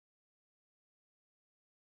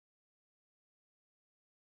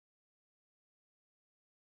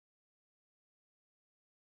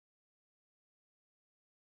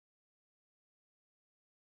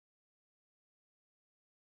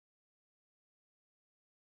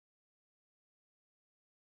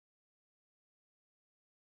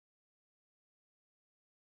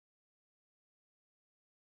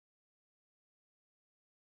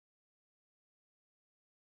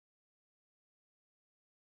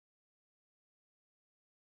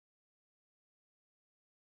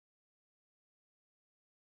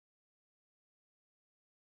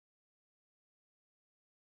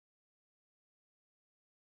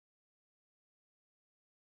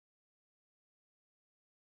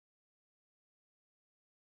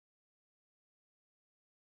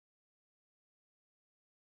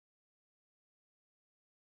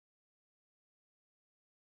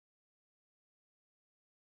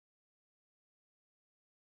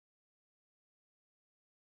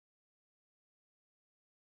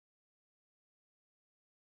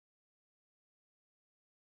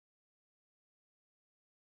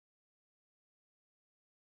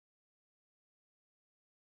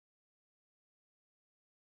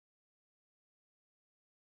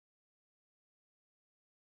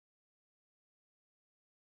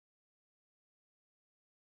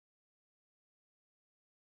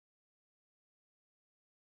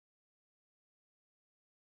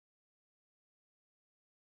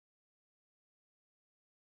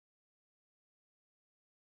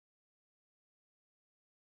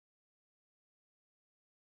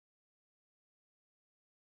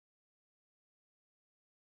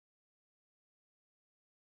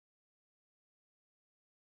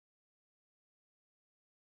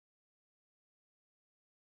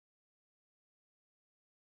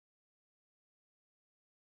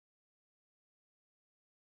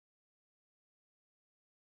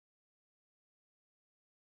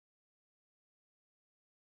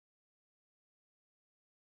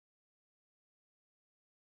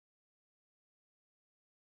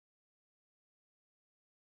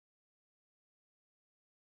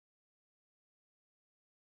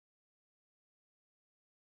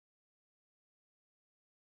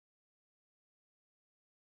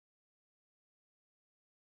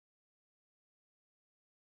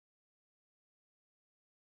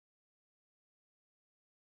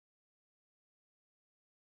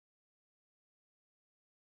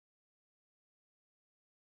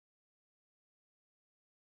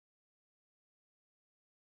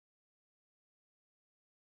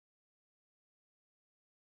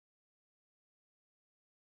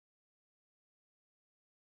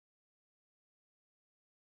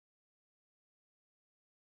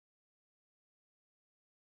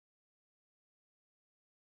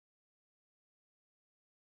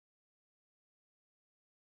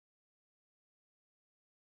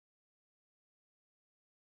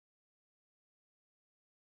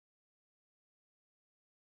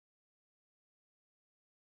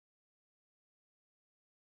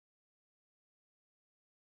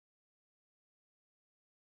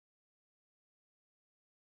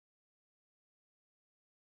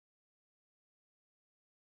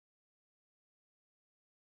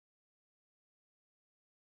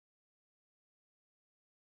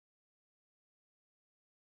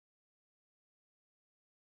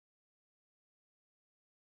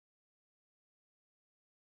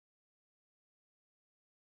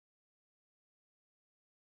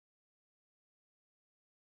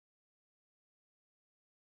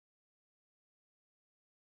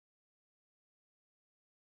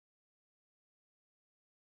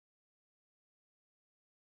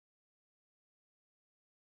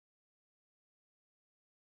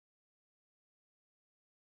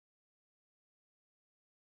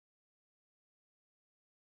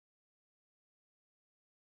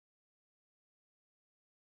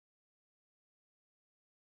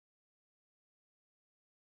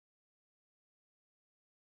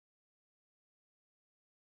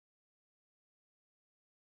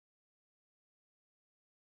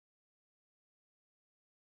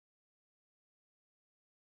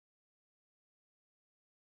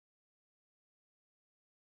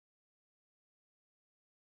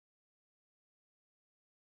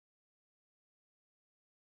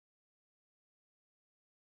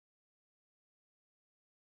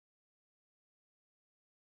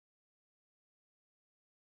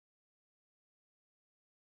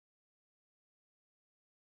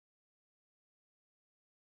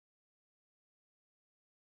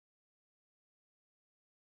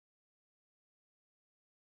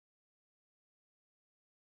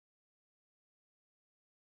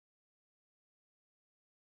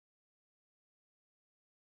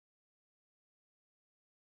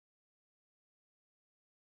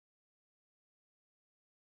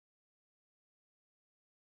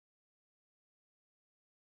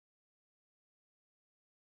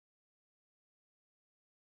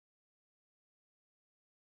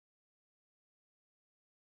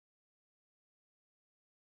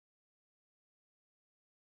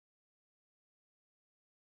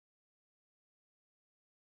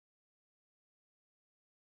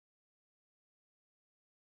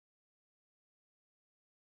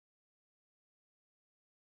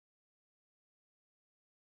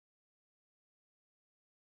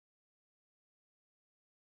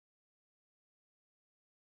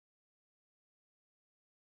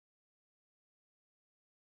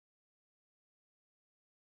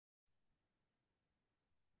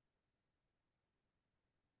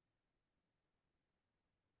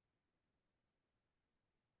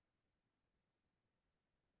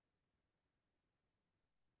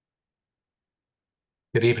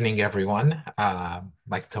Good evening, everyone. I'd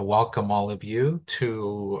like to welcome all of you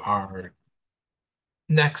to our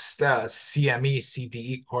next CME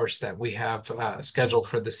CDE course that we have scheduled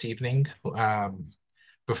for this evening.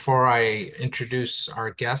 Before I introduce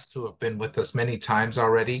our guests who have been with us many times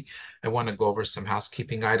already, I want to go over some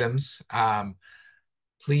housekeeping items.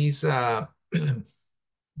 Please, at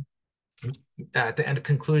the end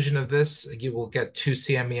conclusion of this, you will get 2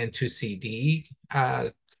 CME and 2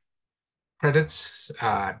 CDE credits.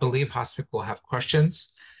 I believe Hospic will have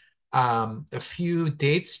questions. A few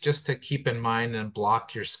dates just to keep in mind and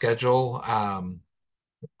block your schedule. On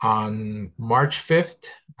March 5th,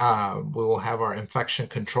 we will have our infection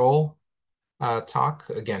control talk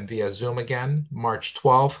again via Zoom again. March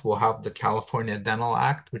 12th, we'll have the California Dental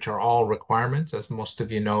Act, which are all requirements, as most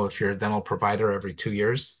of you know, if you're a dental provider every 2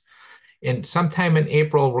 years. And sometime in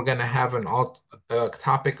April, we're going to have a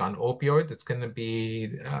topic on opioid. It's going to be,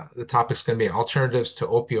 the topic's going to be alternatives to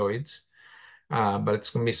opioids. But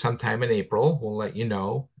it's going to be sometime in April. We'll let you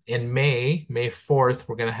know. In May 4th,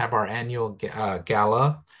 we're going to have our annual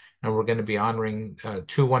gala, and we're going to be honoring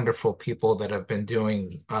two wonderful people that have been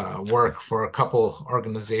doing work for a couple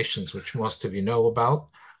organizations, which most of you know about.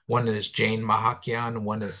 One is Jane Mahakyan,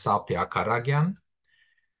 one is Salpia Karagyan.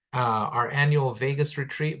 Our annual Vegas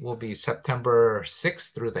retreat will be September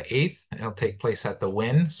 6th through the 8th. It'll take place at the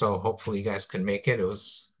Wynn, so hopefully you guys can make it. It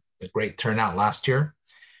was a great turnout last year.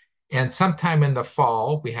 And sometime in the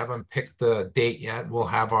fall, we haven't picked the date yet, we'll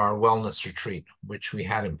have our wellness retreat, which we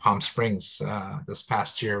had in Palm Springs this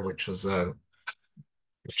past year, which was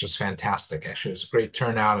fantastic. Actually, it was a great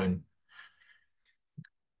turnout and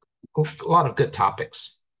a lot of good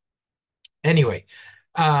topics. Anyway,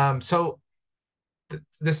 so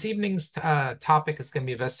this evening's topic is going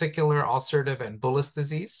to be vesicular, ulcerative, and bullous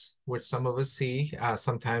disease, which some of us see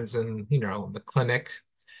sometimes in the clinic.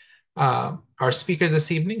 Our speaker this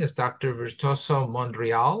evening is Dr. Vistoso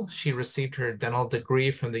Monreal. She received her dental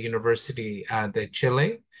degree from the University de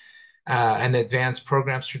Chile, an advanced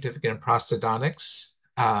program certificate in prosthodontics.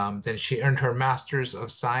 Then she earned her Master's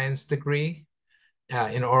of Science degree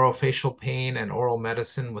in orofacial pain and oral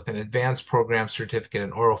medicine with an advanced program certificate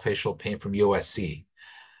in orofacial pain from USC.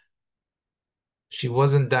 She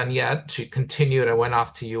wasn't done yet. She continued and went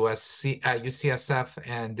off to UCSF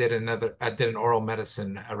and did an oral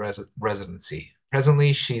medicine residency.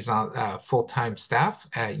 Presently, she's on full-time staff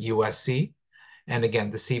at USC. And again,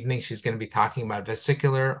 this evening, she's going to be talking about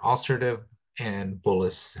vesicular, ulcerative, and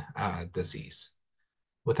bullous disease.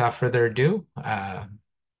 Without further ado,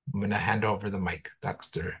 I'm going to hand over the mic,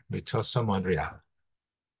 Dr. Vistoso Monreal.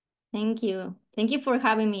 Thank you. Thank you for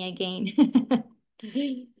having me again.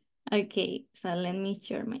 Okay, so let me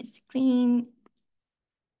share my screen.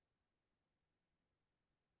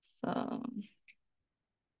 So,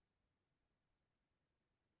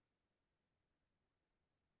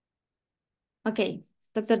 okay,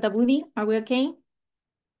 Dr. Dawoodi, are we okay?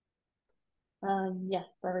 Yes,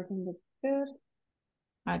 everything is good.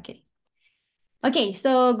 Okay. Okay,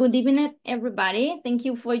 so good evening, everybody. Thank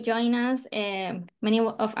you for joining us. Many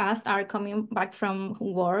of us are coming back from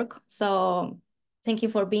work, so thank you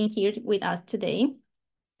for being here with us today.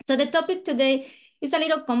 So the topic today is a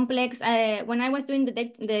little complex. When I was doing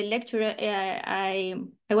the lecture, I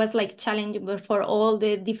was like challenged for all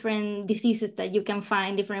the different diseases that you can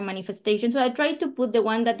find, different manifestations. So I tried to put the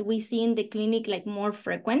one that we see in the clinic like more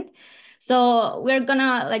frequent. So we're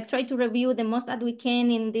gonna like try to review the most that we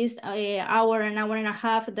can in this hour and a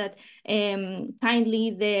half that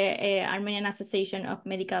kindly the Armenian Association of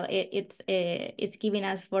Medical it's giving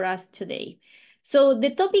us for us today. So the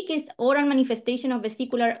topic is oral manifestation of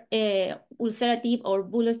vesicular ulcerative or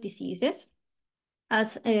bullous diseases.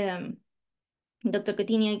 As Dr.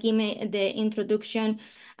 Coutinho gave me the introduction,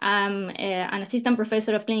 an assistant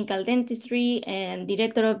professor of clinical dentistry and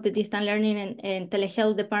director of the distant learning and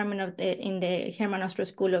telehealth department in the Herman Ostrow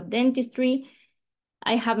School of Dentistry.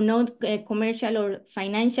 I have no commercial or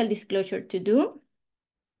financial disclosure to do.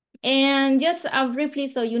 And just briefly,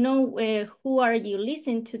 so you know who are you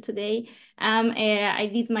listening to today, I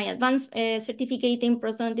did my advanced certificate in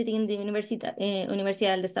prosthodontics in the Universidad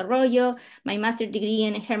del Desarrollo, my master's degree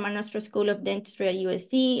in Herman Ostrow School of Dentistry at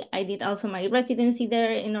USC. I did also my residency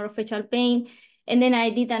there in orofacial pain. And then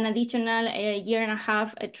I did an additional year and a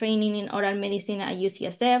half training in oral medicine at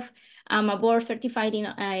UCSF. I'm a board certified in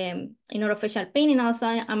orofacial pain, and also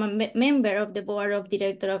I'm a member of the board of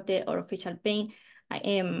director of the orofacial pain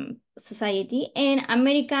Society, and I'm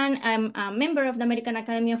a member of the American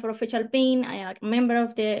Academy of Orofacial Pain. I am a member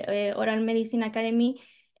of the Oral Medicine Academy,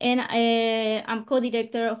 and I'm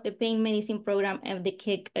co-director of the pain medicine program at the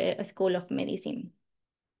Keck School of Medicine.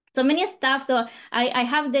 So many stuff. So I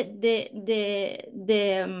have the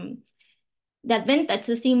advantage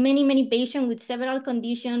to see many patients with several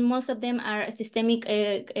conditions. Most of them are systemic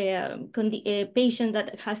patients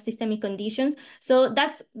that has systemic conditions. So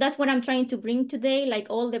that's what I'm trying to bring today, like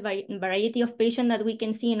all the variety of patients that we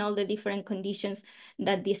can see in all the different conditions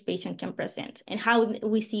that this patient can present, and how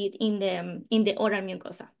we see it in the oral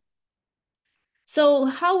mucosa. So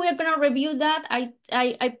how we're gonna review that? I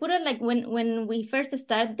put it like when we first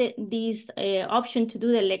started this option to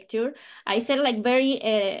do the lecture, I said like very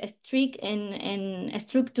strict and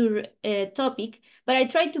structured topic, but I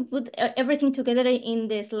tried to put everything together in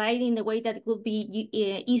the slide in the way that it would be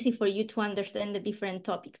easy for you to understand the different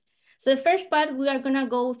topics. So the first part, we are gonna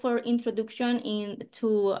go for introduction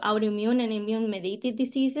to autoimmune and immune-mediated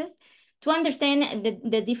diseases to understand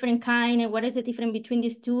the different kind and what is the difference between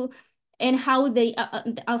these two, and how they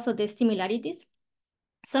also the similarities.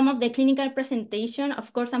 Some of the clinical presentation,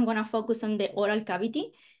 of course, I'm gonna focus on the oral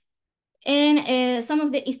cavity, and some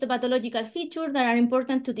of the histopathological features that are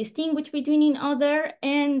important to distinguish between each other,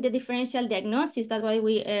 and the differential diagnosis. That's why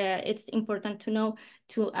it's important to know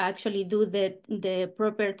to actually do the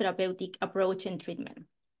proper therapeutic approach and treatment.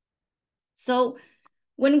 So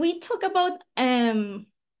when we talk about when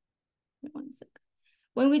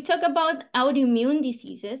we talk about autoimmune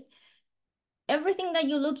diseases, everything that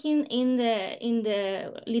you look in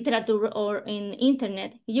the literature or in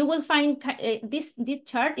internet, you will find this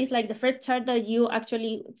chart is like the first chart that you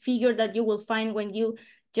actually figure that you will find when you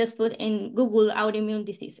just put in Google autoimmune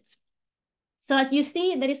diseases. So as you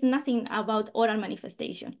see, there is nothing about oral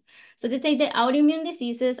manifestation. So they say the autoimmune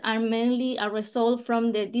diseases are mainly a result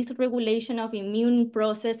from the dysregulation of immune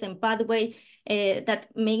process and pathway that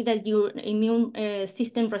make that your immune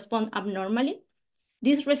system respond abnormally.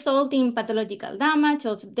 This results in pathological damage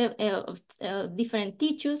of different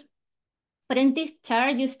tissues. But in this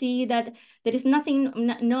chart, you see that there is nothing,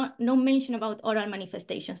 no mention about oral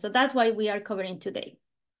manifestation. So that's why we are covering today.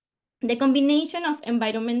 The combination of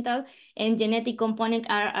environmental and genetic components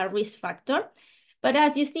are a risk factor. But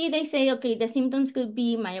as you see, they say, okay, the symptoms could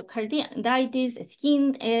be myocarditis,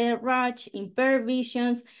 skin rash, impaired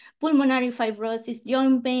visions, pulmonary fibrosis,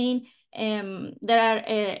 joint pain. There are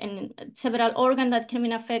several organs that can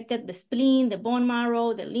be affected: the spleen, the bone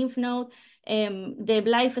marrow, the lymph node. The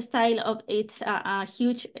lifestyle of it's a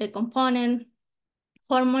huge component.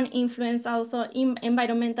 Hormone influence also,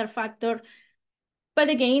 environmental factor. But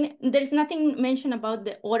again, there's nothing mentioned about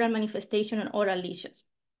the oral manifestation and oral lesions.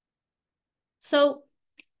 So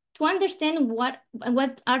to understand what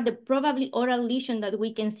are the probably oral lesions that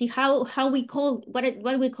we can see, how we call what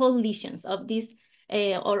we call lesions of this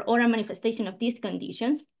or oral manifestation of these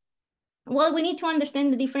conditions. Well, we need to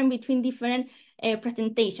understand the difference between different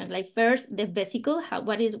presentations. Like first, the vesicle,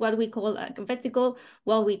 what we call a vesicle,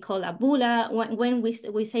 what we call a bulla. When we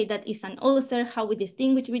say that it's an ulcer, how we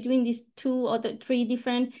distinguish between these two or the three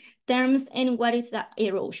different terms, and what is the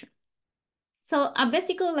erosion. So a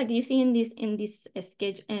vesicle, like you see in this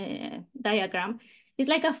sketch diagram, is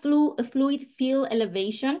like a fluid field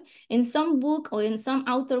elevation. In some book or in some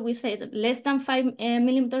author, we say that less than 5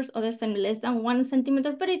 millimeters, others say less than 1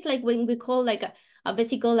 centimeter, but it's like when we call like a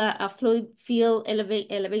vesicle, a fluid field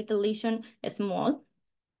elevated lesion, small.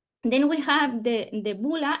 Then we have the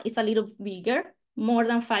bulla is a little bigger, more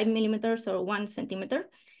than 5 millimeters or 1 centimeter.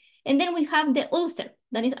 And then we have the ulcer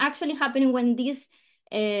that is actually happening when this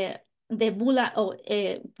the bulla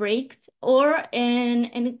breaks, and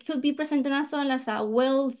it could be presented as well as a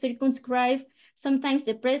well circumscribed, sometimes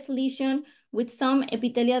depressed lesion with some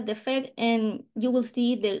epithelial defect, and you will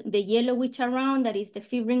see the yellowish around, that is the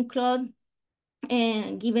fibrin clot,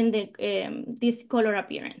 and given this color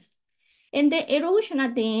appearance. And the erosion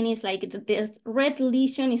at the end is like the red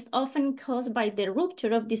lesion is often caused by the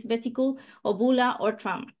rupture of this vesicle or bulla or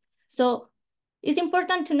trauma. So it's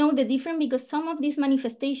important to know the difference, because some of these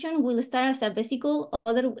manifestations will start as a vesicle,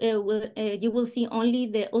 other you will see only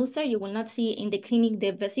the ulcer. You will not see in the clinic the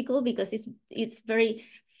vesicle because it's very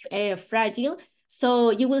fragile. So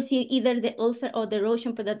you will see either the ulcer or the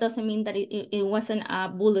erosion, but that doesn't mean that it wasn't a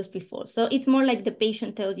bullous before. So it's more like the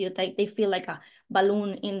patient tells you that they feel like a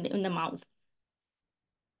balloon in the mouth.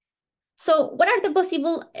 So what are the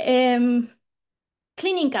possible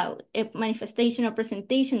clinical manifestation or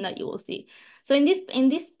presentation that you will see? So in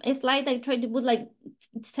this slide, I tried to put like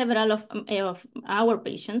several of our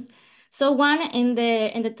patients. So one in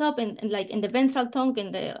the top, and like in the ventral tongue,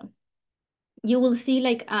 you will see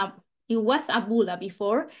like it was a bulla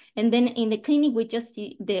before, and then in the clinic we just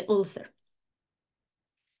see the ulcer.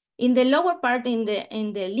 In the lower part, in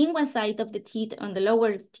the lingual side of the teeth, on the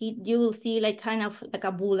lower teeth, you will see like kind of like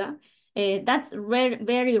a bulla. That's rare,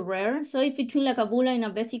 very rare. So it's between like a bulla and a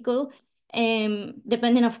vesicle,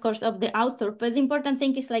 depending, of course, of the author. But the important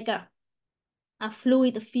thing is like a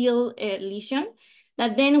fluid filled lesion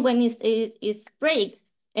that then when it's break,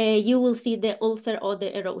 you will see the ulcer or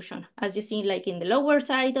the erosion, as you see like in the lower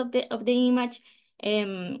side of the image.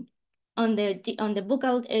 On the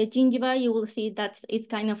buccal gingiva, you will see it's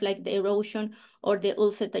kind of like the erosion or the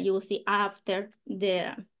ulcer that you will see after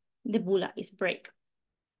the bulla is break.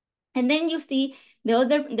 And then you see the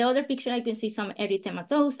other picture, I can see some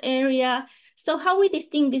erythematous area. So how we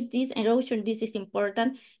distinguish this erosion, this is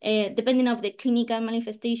important, depending on the clinical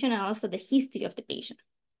manifestation and also the history of the patient.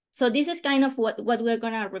 So this is kind of what we're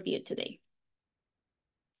gonna review today.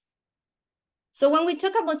 So when we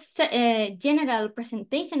talk about general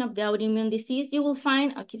presentation of the autoimmune disease, you will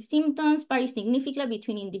find symptoms vary significantly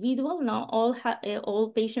between individuals. Not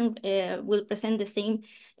all patients will present the same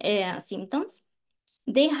symptoms.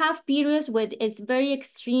 They have periods where it's very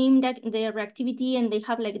extreme, that their reactivity, and they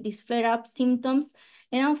have like these flare-up symptoms.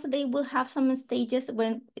 And also they will have some stages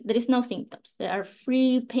when there is no symptoms. They are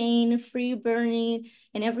free pain, free burning,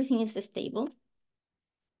 and everything is stable.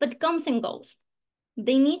 But it comes and goes.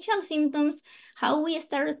 The initial symptoms, how we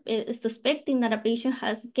start suspecting that a patient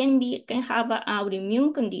can have an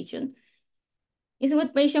autoimmune condition, is when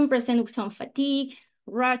patient present with some fatigue,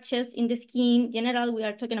 rashes in the skin. In general, we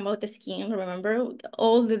are talking about the skin. Remember,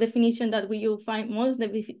 all the definition that you find, most the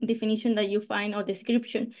definition that you find or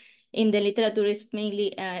description in the literature is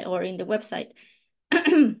mainly, or in the website,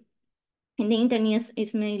 in the internet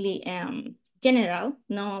is mainly general,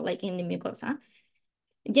 not like in the mucosa.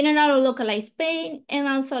 General or localized pain, and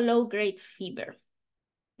also low-grade fever.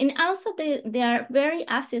 And also they are very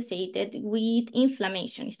associated with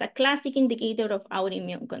inflammation. It's a classic indicator of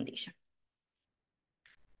autoimmune condition.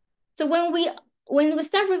 So when we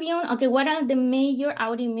start reviewing, okay, what are the major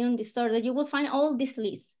autoimmune disorders, you will find all these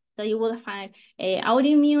lists. So you will find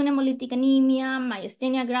autoimmune hemolytic anemia,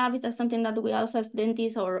 myasthenia gravis. That's something that we also as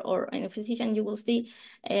dentists or a physician you will see.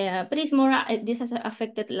 But it's more, this has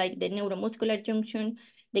affected like the neuromuscular junction,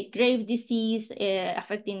 the Graves' disease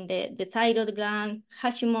affecting the thyroid gland,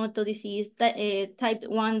 Hashimoto disease, type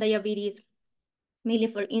 1 diabetes, mainly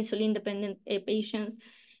for insulin-dependent patients,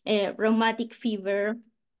 rheumatic fever.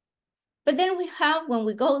 But then we have, when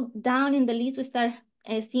we go down in the list, we start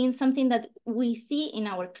seeing something that we see in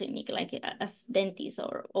our clinic, like as dentists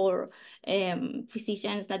or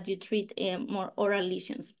physicians that you treat more oral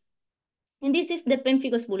lesions. And this is the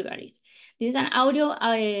pemphigus vulgaris. This is an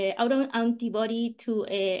autoantibody to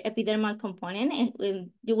epidermal component. And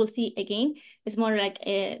you will see again, it's more like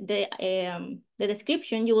the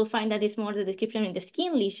description. You will find that it's more the description in the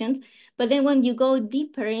skin lesions. But then when you go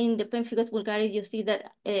deeper in the pemphigus vulgaris, you see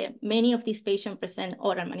that many of these patients present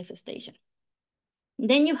oral manifestation.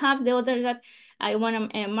 Then you have the other that I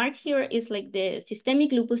want to mark here is like the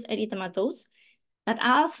systemic lupus erythematosus. That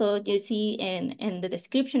also you see in the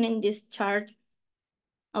description in this chart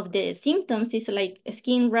of the symptoms is like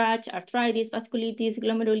skin rash, arthritis, vasculitis,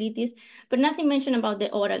 glomerulitis, but nothing mentioned about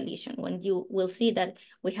the oral lesion, when you will see that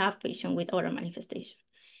we have patients with oral manifestation.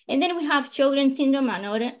 And then we have Sjogren's syndrome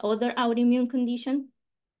and other autoimmune condition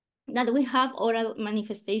that we have oral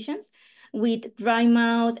manifestations with dry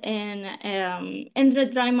mouth, and the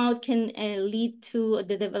dry mouth can lead to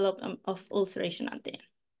the development of ulceration at the end.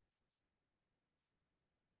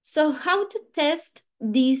 So how to test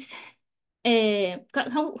this,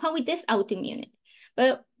 how we test autoimmunity?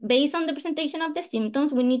 But based on the presentation of the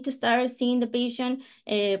symptoms, we need to start seeing the patient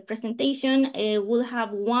presentation will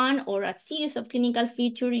have one or a series of clinical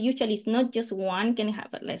features. Usually it's not just one, can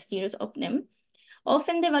have a series of them.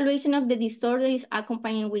 Often the evaluation of the disorder is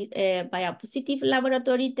accompanied with by a positive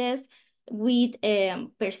laboratory test with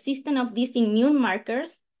persistence of these immune markers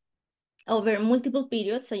over multiple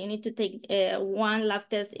periods. So you need to take one lab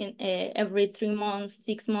test in every 3 months,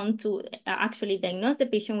 6 months to actually diagnose the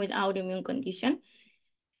patient with autoimmune condition.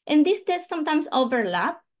 And these tests sometimes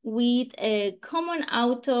overlap with common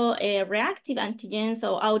auto-reactive antigens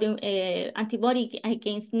or antibody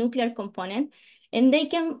against nuclear component, and they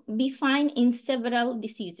can be found in several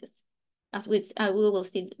diseases, as we will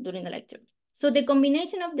see during the lecture. So the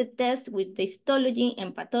combination of the test with the histology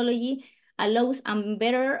and pathology allows a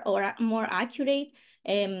better or a more accurate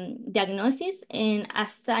diagnosis and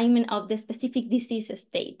assignment of the specific disease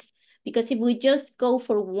states. Because if we just go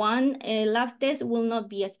for one lab test, it will not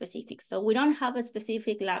be as specific. So we don't have a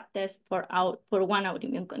specific lab test for one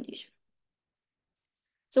autoimmune condition.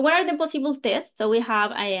 So what are the possible tests? So we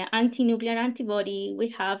have an anti-nuclear antibody. We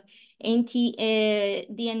have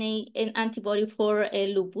anti-DNA antibody for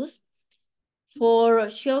lupus. For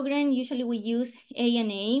Sjogren, usually we use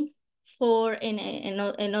ANA. for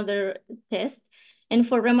another test. And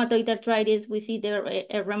for rheumatoid arthritis, we see there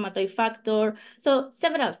a rheumatoid factor. So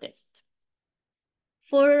several tests.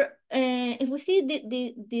 For if we see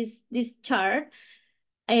this chart,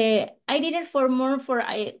 I did it for more for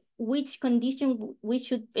which condition we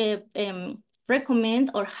should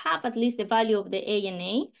recommend or have at least the value of the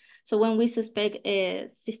ANA. So when we suspect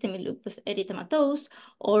systemic lupus erythematosus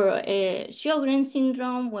or Sjogren's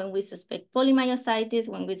syndrome, when we suspect polymyositis,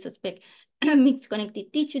 when we suspect mixed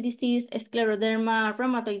connective tissue disease, scleroderma,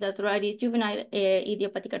 rheumatoid arthritis, juvenile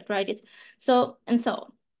idiopathic arthritis, so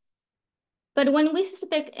on. But when we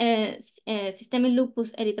suspect systemic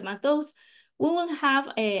lupus erythematosus, we will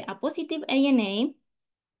have a positive ANA.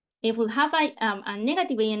 If we have a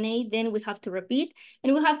negative ANA, then we have to repeat,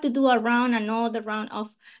 and we have to do another round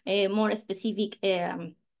of more specific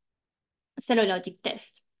serologic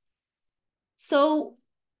tests. So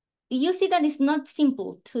you see that it's not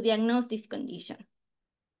simple to diagnose this condition,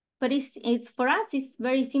 but it's for us, it's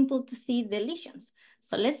very simple to see the lesions.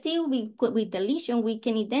 So let's see with the lesion, we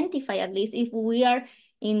can identify at least if we are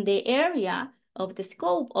in the area of the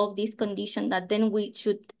scope of this condition, that then we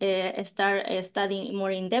should start studying more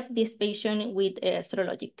in depth this patient with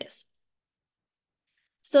serologic tests.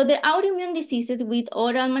 So the autoimmune diseases with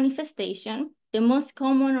oral manifestation, the most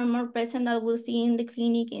common or more present that we'll see in the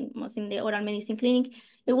clinic, most in the oral medicine clinic,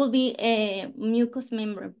 it will be a mucous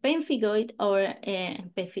membrane pemphigoid or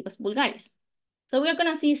pemphigus vulgaris. So we are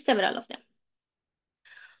gonna see several of them.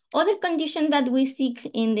 Other condition that we see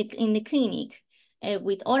in the clinic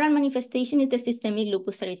with oral manifestation is the systemic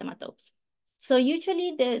lupus erythematosus. So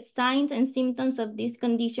usually the signs and symptoms of this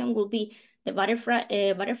condition will be the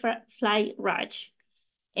butterfly rash,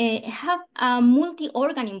 have a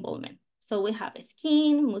multi-organ involvement. So we have a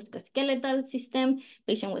skin, musculoskeletal system,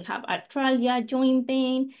 patient will have arthralgia, joint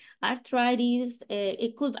pain, arthritis,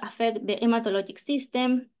 it could affect the hematologic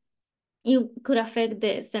system, it could affect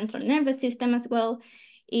the central nervous system as well,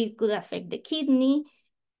 it could affect the kidney,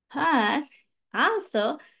 but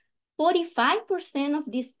also 45% of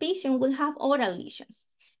these patients will have oral lesions.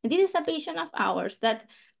 And this is a patient of ours that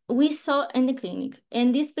we saw in the clinic,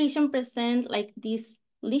 and this patient present like these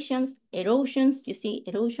lesions, erosions, you see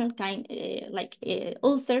erosion kind like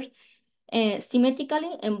ulcers,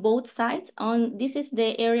 symmetrically on both sides. This is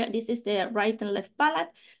the area, this is the right and left palate.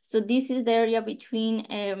 So this is the area between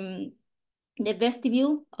the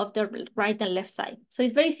vestibule of the right and left side. So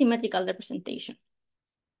it's very symmetrical representation.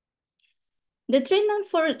 The treatment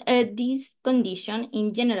for this condition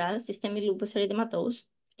in general, systemic lupus erythematosus,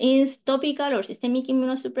 is topical or systemic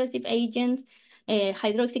immunosuppressive agents,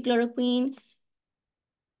 hydroxychloroquine.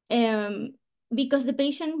 Because the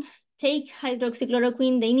patient take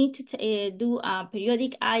hydroxychloroquine, they need to do a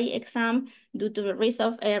periodic eye exam due to the risk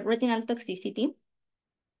of retinal toxicity.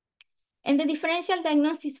 And the differential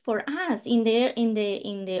diagnosis for us in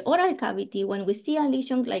the oral cavity, when we see a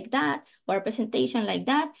lesion like that or a presentation like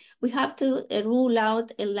that, we have to rule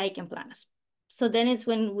out a lichen planus. So then it's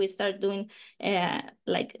when we start doing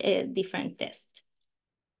like a different test,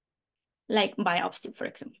 like biopsy, for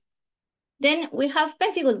example. Then we have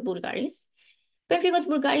pemphigus vulgaris. Pemphigus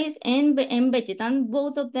vulgaris and vegetan,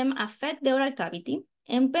 both of them affect the oral cavity.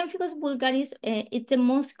 And pemphigus vulgaris, it's the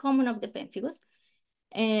most common of the pemphigus.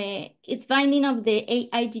 It's binding of the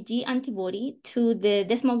IgG antibody to the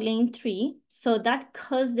desmoglein 3. So that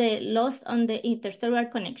causes the loss on the intercellular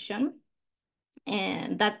connection.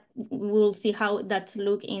 And that we'll see how that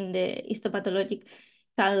look in the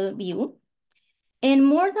histopathological view. And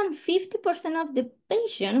more than 50% of the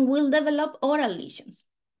patient will develop oral lesions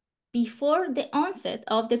before the onset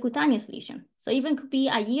of the cutaneous lesion. So even could be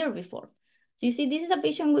a year before. So you see, this is a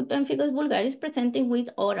patient with pemphigus vulgaris presenting with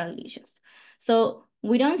oral lesions. So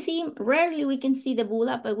we don't see, rarely we can see the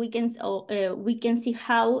bulla, but we can see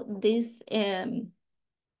how this,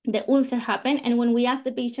 the ulcer happened. And when we ask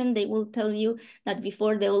the patient, they will tell you that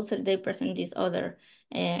before the ulcer, they present this other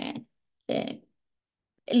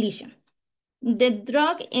lesion. The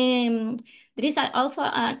drug, there is also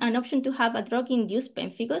an option to have a drug-induced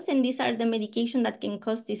pemphigus, and these are the medication that can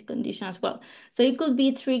cause this condition as well. So it could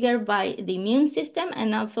be triggered by the immune system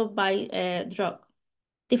and also by a drug,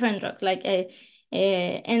 different drug, like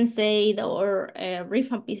NSAID or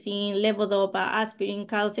rifampicin, levodopa, aspirin,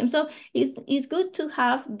 calcium. So it's good to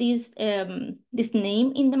have this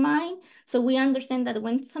name in the mind, so we understand that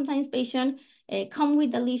when sometimes patients come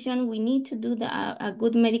with a lesion, we need to do a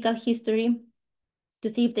good medical history to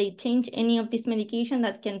see if they change any of this medication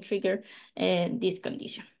that can trigger this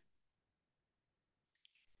condition.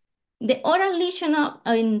 The oral lesion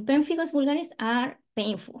in pemphigus vulgaris are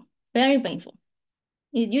painful, very painful.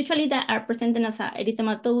 Usually that are presented as a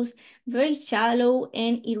erythematous, very shallow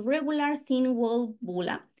and irregular thin wall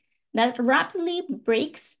bulla that rapidly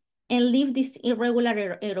breaks and leave this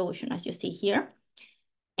irregular erosion, as you see here.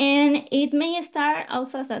 And it may start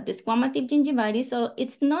also as a desquamative gingivitis, so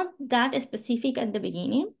it's not that specific at the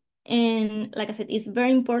beginning. And like I said, it's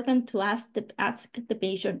very important to ask the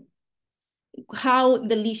patient how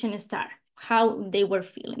the lesion started, how they were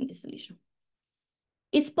feeling this lesion.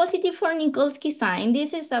 It's positive for Nikolsky sign.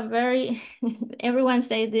 This is a very, everyone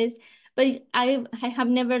says this, but I have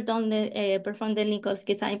never done performed the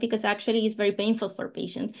Nikolsky sign because actually it's very painful for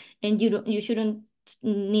patients and you shouldn't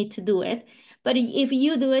need to do it. But if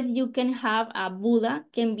you do it, you can have a bulla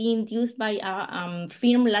can be induced by a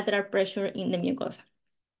firm lateral pressure in the mucosa.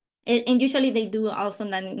 And usually they do also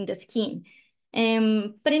that in the skin.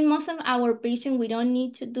 But in most of our patients, we don't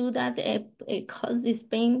need to do that. It causes this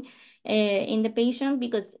pain in the patient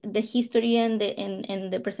because the history and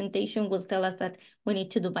the presentation will tell us that we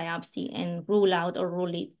need to do biopsy and rule out or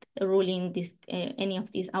rule in this any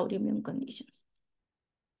of these autoimmune conditions.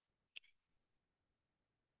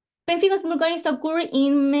 Pemphigus vulgaris occur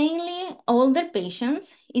in mainly older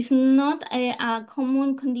patients. It's not a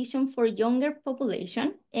common condition for younger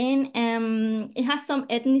population, and it has some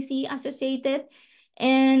ethnicity associated,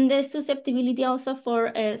 and the susceptibility also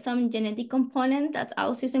for some genetic component that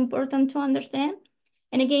also is important to understand.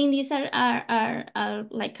 And again, these are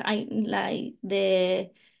like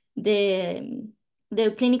the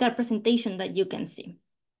clinical presentation that you can see.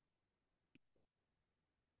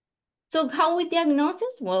 So how we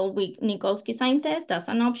diagnosis? Well, we Nikolsky sign test, that's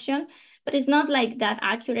an option, but it's not like that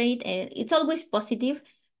accurate. It's always positive,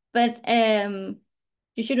 but you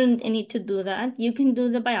shouldn't need to do that. You can do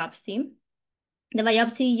the biopsy. The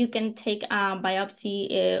biopsy, you can take a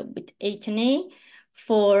biopsy with HNA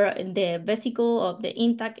for the vesicle of the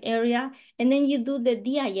intact area, and then you do the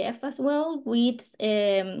DIF as well with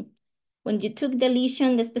when you took the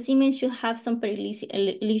lesion, the specimen should have some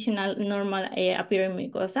perilesional normal appearing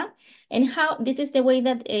mucosa. And how this is the way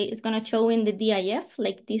that it's going to show in the DIF,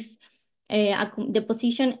 like this, the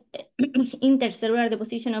position, intercellular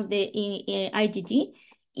deposition of the IgG,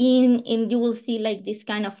 you will see like this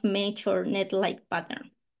kind of mesh or net-like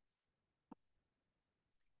pattern.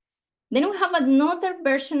 Then we have another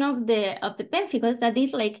version of the pemphigus that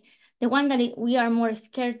is like the one that we are more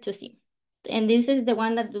scared to see. And this is the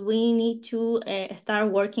one that we need to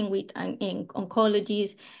start working with in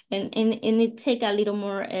oncologists, and it take a little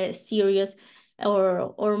more serious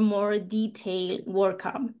or more detailed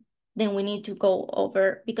workup than we need to go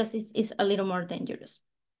over because it's a little more dangerous.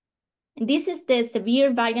 And this is the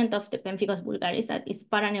severe variant of the pemphigus vulgaris, that is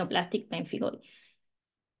paraneoplastic pemphigoid.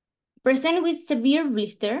 Present with severe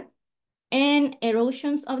blister and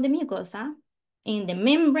erosions of the mucosa in the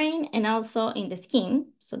membrane and also in the skin.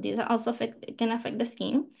 So these also can affect the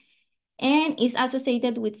skin, and is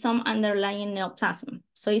associated with some underlying neoplasm.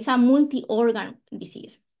 So it's a multi-organ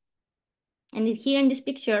disease. And here in this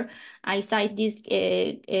picture, I cite this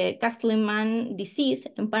Castleman disease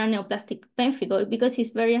and paraneoplastic pemphigoid because it's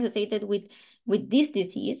very associated with this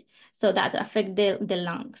disease, so that affect the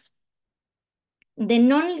lungs. The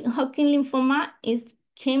non-Hodgkin lymphoma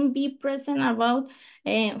can be present about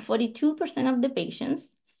 42% of the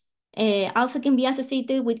patients. Also can be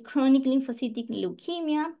associated with chronic lymphocytic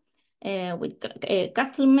leukemia, with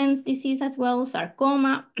Castleman's disease as well,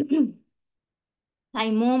 sarcoma.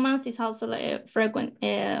 Thymomas is also frequent,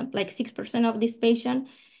 like 6% of this patient.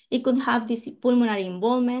 It could have this pulmonary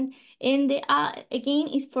involvement. And again,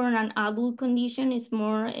 it's for an adult condition. It's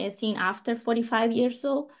more seen after 45 years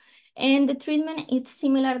old. And the treatment is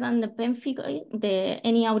similar than the pemphigoid,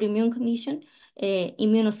 any autoimmune condition,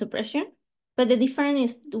 immunosuppression. But the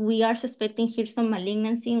difference is we are suspecting here some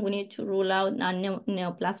malignancy, and we need to rule out a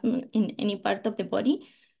neoplasm in any part of the body.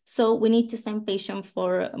 So we need to send patients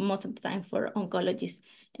for most of the time for oncologist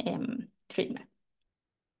treatment.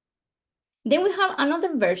 Then we have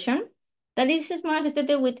another version that is more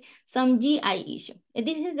associated with some GI issue.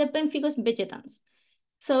 This is the pemphigus vegetans.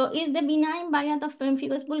 So it's the benign variant of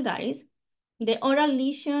pemphigus vulgaris. The oral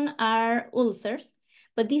lesion are ulcers,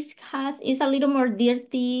 but this is a little more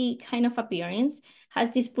dirty kind of appearance,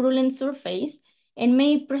 has this purulent surface, and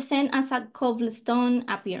may present as a cobblestone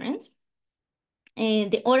appearance.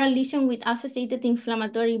 The oral lesion with associated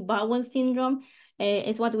inflammatory bowel syndrome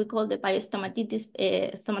is what we call the stomatitis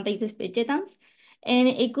vegetans. And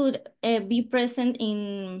it could be present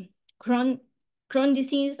in Crohn's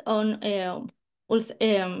disease on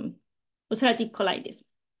ulcerative colitis.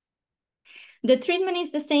 The treatment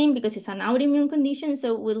is the same because it's an autoimmune condition,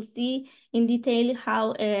 so we'll see in detail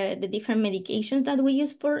how the different medications that we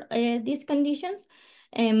use for these conditions.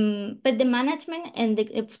 But the management and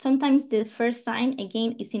sometimes the first sign,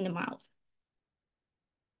 again, is in the mouth.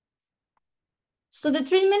 So the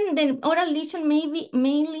treatment, the oral lesion,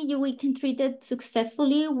 mainly we can treat it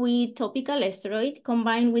successfully with topical steroid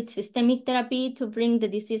combined with systemic therapy to bring the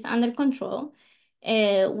disease under control.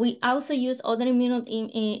 We also use other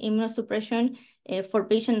immunosuppression for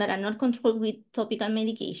patients that are not controlled with topical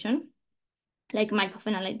medication, like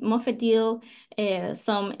mycophenolate mofetil,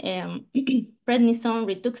 some prednisone,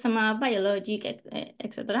 rituximab, biologic,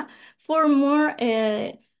 etc., for more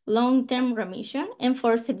long-term remission, and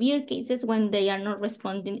for severe cases when they are not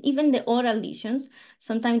responding, even the oral lesions,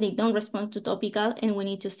 sometimes they don't respond to topical and we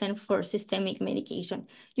need to send for systemic medication.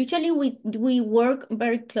 Usually we work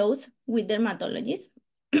very close with dermatologists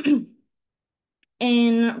and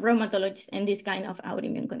rheumatologists in this kind of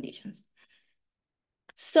autoimmune conditions.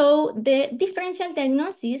 So the differential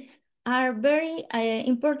diagnoses are very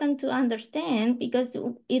important to understand because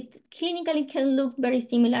it clinically can look very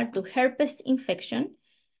similar to herpes infection,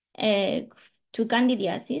 to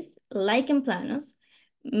candidiasis, lichen planus,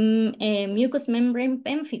 mucous membrane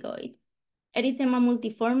pemphigoid, erythema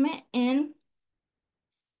multiforme, and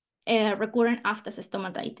recurrent aphthous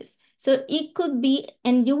stomatitis. So it could be,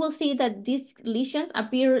 and you will see that these lesions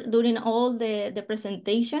appear during all the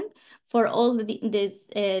presentation for all these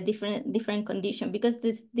different conditions, because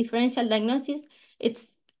this differential diagnosis,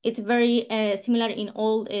 it's very similar in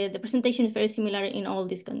all, the presentation is very similar in all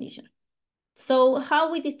these conditions. So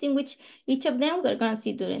how we distinguish each of them, we're gonna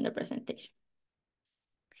see during the presentation.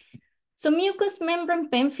 So mucous membrane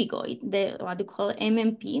pemphigoid, what we call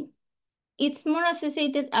MMP, it's more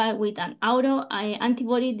associated with an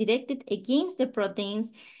antibody directed against the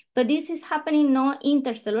proteins, but this is happening not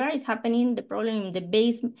intercellular, it's happening the problem in the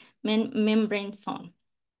base membrane zone.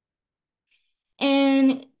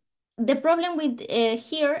 And the problem with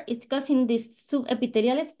here, it's causing this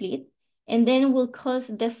subepithelial split, and then will cause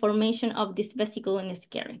the formation of this vesicle and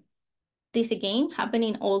scarring. This again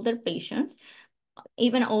happening in older patients,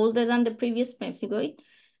 even older than the previous pemphigoid,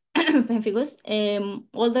 pemphigus,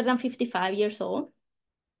 older than 55 years old.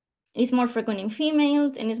 It's more frequent in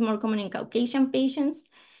females and is more common in Caucasian patients.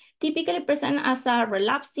 Typically present as a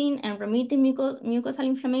relapsing and remitting mucosal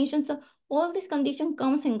inflammation. So all this condition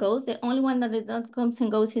comes and goes. The only one that not comes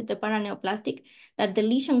and goes is the paraneoplastic, that the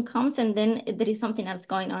lesion comes and then there is something else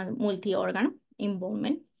going on, multi-organ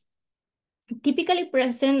involvement. Typically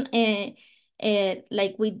present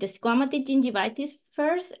like with the squamate gingivitis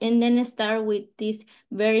first, and then start with this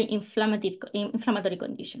very inflammatory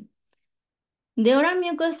condition. The oral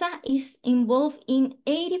mucosa is involved in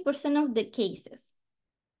 80% of the cases.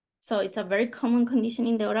 So it's a very common condition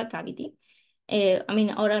in the oral cavity,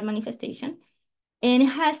 oral manifestation. And it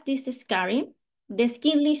has this scarring. The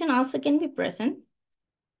skin lesion also can be present.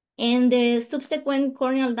 And the subsequent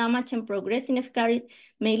corneal damage and progressive scarring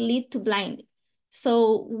may lead to blinding.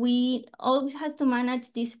 So we always have to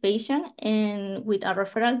manage this patient and with a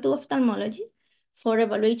referral to ophthalmologist for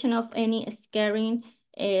evaluation of any scarring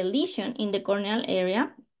lesion in the corneal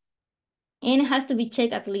area, and it has to be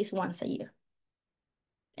checked at least once a year.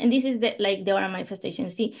 And this is the oral manifestation.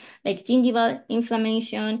 You see, like gingival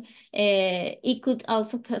inflammation. It could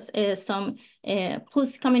also cause some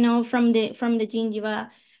pus coming out from the gingiva,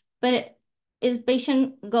 but if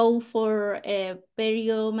patient go for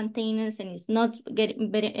perio maintenance and it's not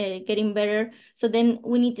getting better, so then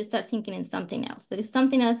we need to start thinking in something else. There is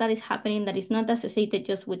something else that is happening that is not associated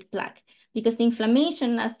just with plaque, because the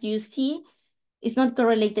inflammation, as you see, is not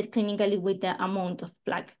correlated clinically with the amount of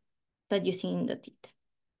plaque that you see in the teeth.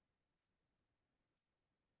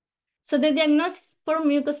 So the diagnosis for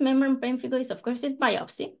mucous membrane pemphigoid is, of course, is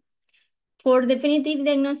biopsy. For definitive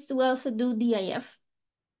diagnosis, we also do DIF.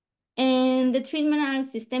 And the treatment are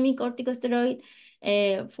systemic corticosteroid.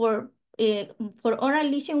 For oral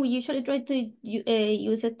lesion, we usually try to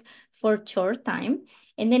use it for short time.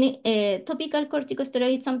 And then topical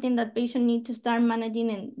corticosteroid is something that patient need to start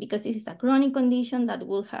managing, and because this is a chronic condition that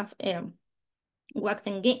will have wax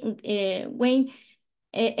and wane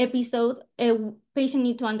episodes, patient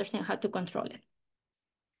need to understand how to control it.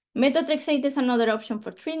 Methotrexate is another option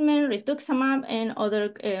for treatment, rituximab, and other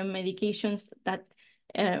medications that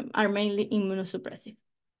are mainly immunosuppressive.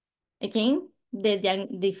 Again, the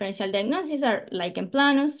differential diagnoses are lichen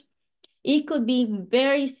planus. It could be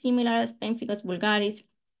very similar as pemphigus vulgaris.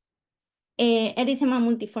 Erythema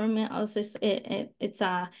multiforme also is, it's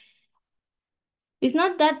not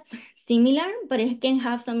that similar, but it can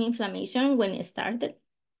have some inflammation when it started.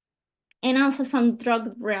 And also some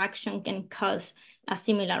drug reaction can cause a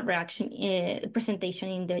similar reaction presentation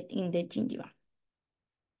in the gingiva.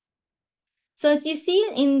 So as you see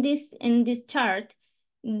in this chart,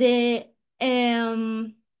 The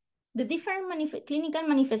different clinical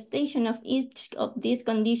manifestation of each of these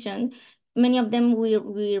conditions, many of them we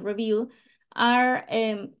review, are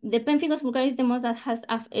the pemphigus vulgaris, the most that has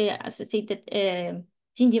associated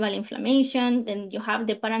gingival inflammation. Then you have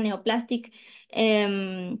the paraneoplastic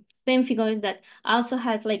pemphigus that also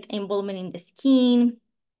has like involvement in the skin,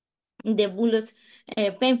 the bullous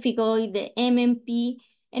pemphigoid, the MMP,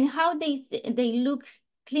 and how they look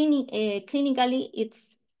clinically.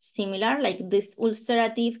 It's similar, like this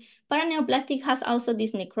ulcerative. Paraneoplastic has also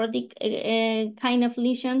this necrotic kind of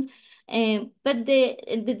lesion. But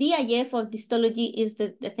the DIF of histology is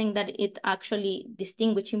the thing that it actually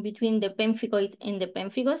distinguishing between the pemphigoid and the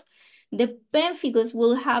pemphigus. The pemphigus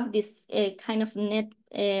will have this kind of net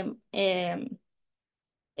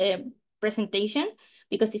presentation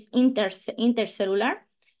because it's intercellular,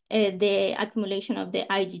 the accumulation of the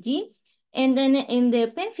IgG. And then in the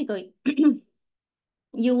pemphigoid,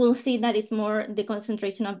 you will see that it's more the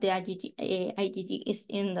concentration of the IgG is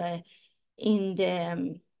in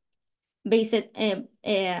the basal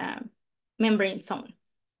membrane zone.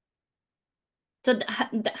 So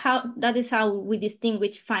that is how we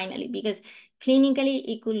distinguish finally, because clinically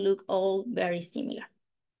it could look all very similar.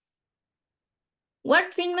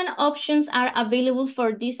 What treatment options are available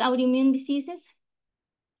for these autoimmune diseases?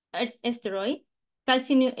 Steroid,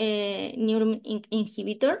 calcium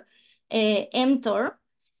inhibitor, mTOR,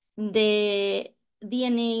 the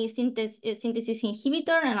DNA synthesis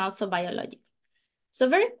inhibitor, and also biologic. So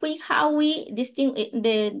very quick, how we distinguish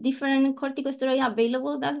the different corticosteroid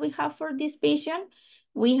available that we have for this patient.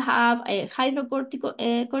 We have a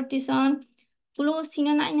hydrocortisone,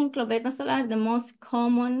 fluoxetine, and clobetasol are the most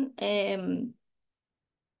common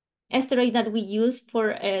steroid that we use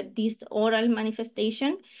for this oral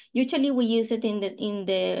manifestation. Usually we use it in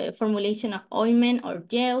the formulation of ointment or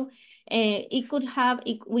gel. We could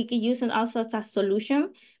use it also as a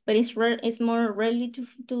solution, but it's more rarely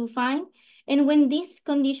to find. And when these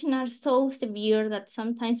conditions are so severe that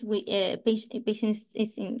sometimes patient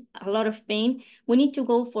is in a lot of pain, we need to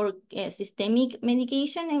go for systemic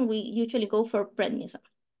medication, and we usually go for prednisone.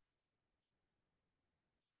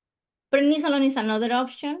 Prednisolone is another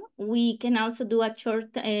option. We can also do a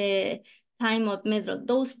short time of metro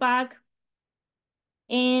dose pack.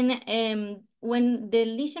 And when the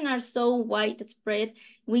lesions are so widespread,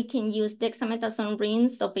 we can use dexamethasone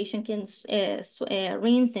rinse, so patient can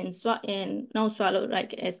rinse and not swallow,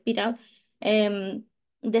 like spit out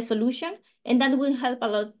the solution, and that will help a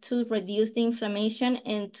lot to reduce the inflammation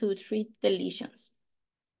and to treat the lesions.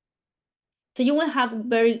 So you will have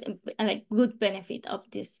very good benefit of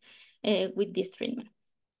this with this treatment.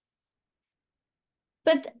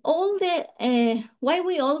 But all the why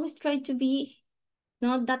we always try to be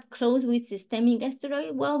not that close with systemic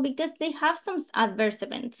steroid? Well, because they have some adverse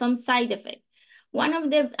events, some side effects. One of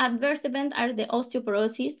the adverse events are the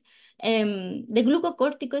osteoporosis. The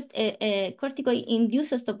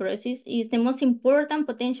glucocorticoid-induced osteoporosis is the most important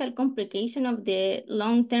potential complication of the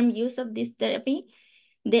long-term use of this therapy.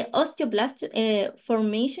 The osteoblast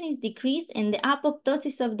formation is decreased, and the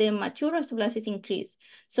apoptosis of the mature osteoblast is increased.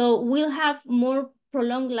 So we'll have more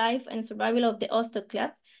prolonged life and survival of the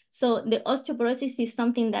osteoclast. So the osteoporosis is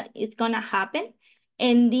something that is gonna happen,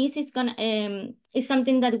 and this is gonna is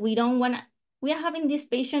something that we don't wanna. We are having this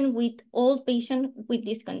patient with all patients with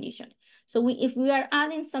this condition. So if we are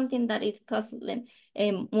adding something that is causing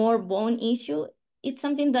more bone issue, it's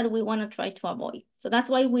something that we want to try to avoid. So that's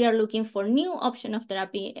why we are looking for new option of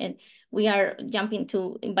therapy, and we are jumping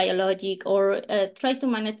to biologic or try to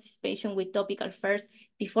manage this patient with topical first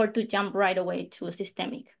before to jump right away to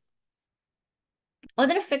systemic.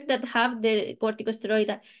 Other effects that have the corticosteroid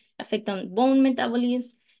that affect on bone metabolism.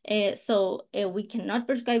 We cannot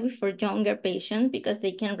prescribe it for younger patients because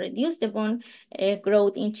they can reduce the bone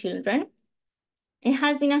growth in children. It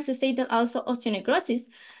has been associated also osteonecrosis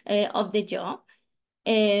of the jaw.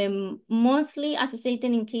 Mostly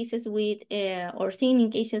associated in cases with, or seen in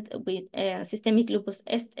cases with systemic lupus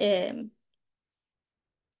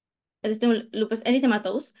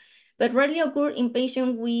erythematosus, but rarely occur in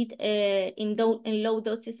patients with in low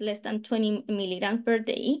doses less than 20 milligrams per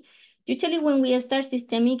day. Usually when we start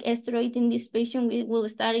systemic steroid in this patient, we will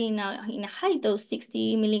start in a high dose,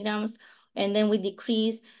 60 milligrams, and then we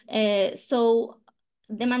decrease. So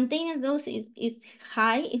the maintenance dose is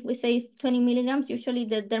high. If we say 20 milligrams, usually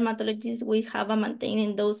the dermatologist will have a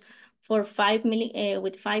maintenance dose for 5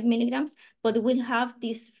 milligrams, but we'll have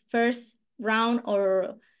this first round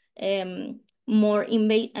or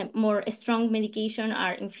more strong medication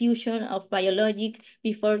or infusion of biologic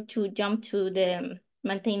before to jump to the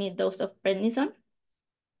maintaining dose of prednisone.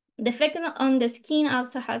 The effect on the skin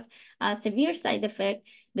also has a severe side effect.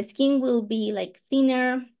 The skin will be like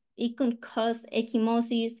thinner. It can cause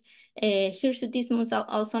ecchymosis. Hirsutism is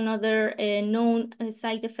also another known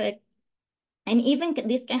side effect. And even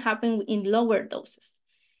this can happen in lower doses.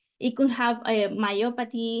 It could have a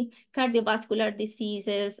myopathy, cardiovascular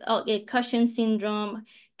diseases, Cushing syndrome,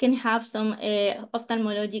 can have some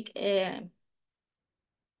ophthalmologic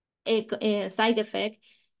side effect.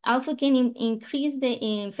 Also can increase the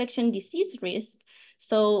infection disease risk.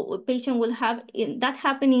 So a patient will have that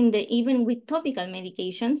happening even with topical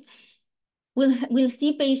medications. We'll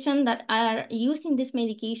see patients that are using this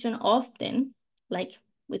medication often, like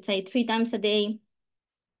we'd say 3 times a day,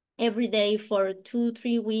 every day for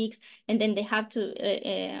 2-3 weeks, and then they have to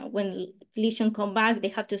when lesion come back, they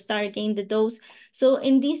have to start again the dose. So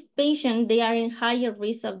in this patient, they are in higher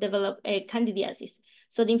risk of develop candidiasis.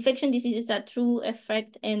 So the infection disease is a true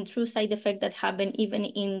effect and true side effect that happen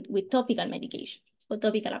even with topical medication or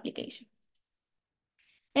topical application.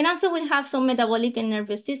 And also we have some metabolic and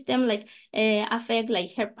nervous system like affect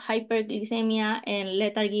like hyperglycemia and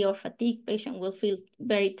lethargy or fatigue. Patient will feel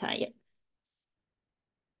very tired.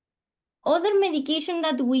 Other medication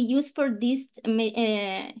that we use for this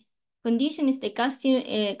condition is the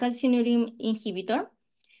calcineurin inhibitor.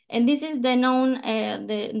 And this is the known,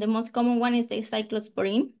 the most common one is the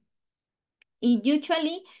cyclosporine. It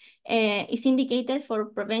usually is indicated for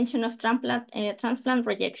prevention of transplant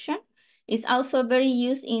rejection. It's also very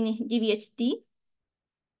used in GVHD.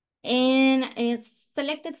 And it's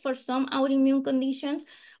selected for some autoimmune conditions.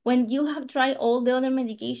 When you have tried all the other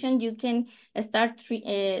medication, you can start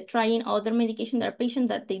trying other medication. There are patients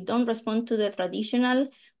that they don't respond to the traditional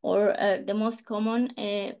or the most common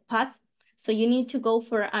path. So you need to go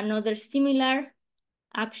for another similar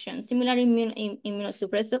action, similar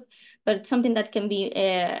immunosuppressive, but something that can be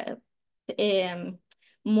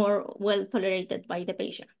more well tolerated by the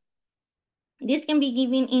patient. This can be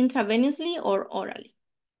given intravenously or orally.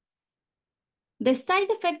 The side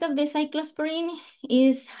effect of the cyclosporine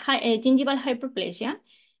is gingival hyperplasia.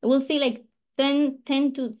 We'll see like 10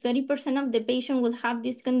 to 30% of the patient will have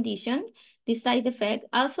this condition. This side effect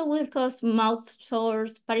also will cause mouth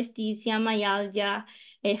sores, paresthesia, myalgia,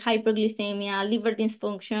 hyperglycemia, liver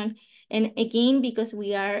dysfunction. And again, because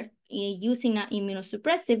we are using an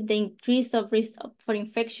immunosuppressive, the increase of risk for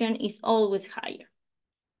infection is always higher.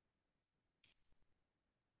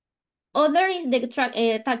 Other is the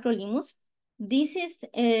tacrolimus. This is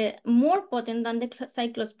more potent than the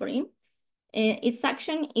cyclosporine. Its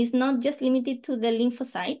action is not just limited to the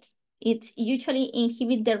lymphocytes. It usually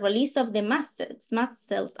inhibits the release of the mast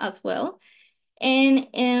cells as well. And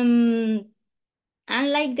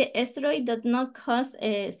unlike the steroid, does not cause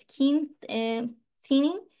skin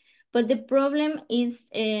thinning, but the problem is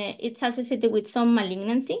it's associated with some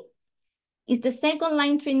malignancy. It's the second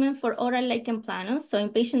line treatment for oral lichen planus. So in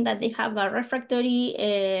patients that they have a refractory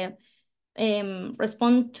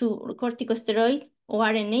respond to corticosteroid or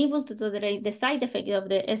are unable to tolerate the side effect of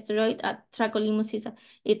the steroid, tacrolimus is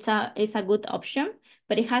a good option,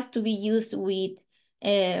 but it has to be used with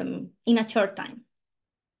in a short time.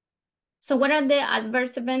 So what are the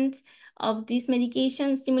adverse events of this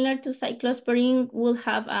medication? Similar to cyclosporine, will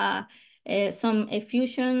have some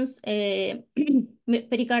effusions,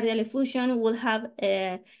 pericardial effusion, will have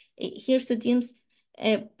hirsutism,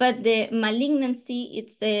 but the malignancy,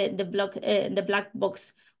 it's the black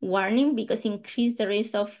box warning because increase the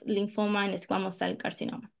risk of lymphoma and squamous cell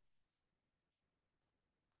carcinoma.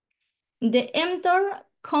 The mTOR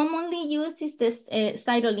commonly used is this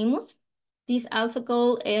sirolimus. This also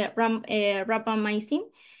called rapamycin.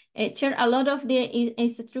 Share a lot of the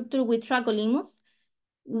structure with tacrolimus.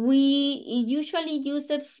 We usually use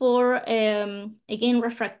it for, again,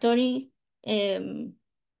 refractory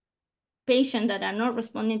patients that are not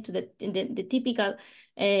responding to the typical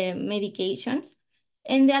medications.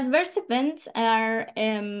 And the adverse events are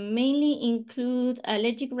mainly include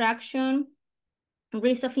allergic reaction,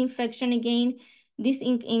 risk of infection again. This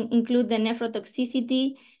include the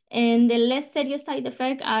nephrotoxicity, and the less serious side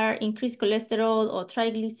effects are increased cholesterol or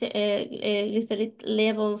triglyceride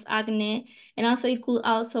levels, acne, and also it could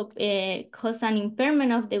also cause an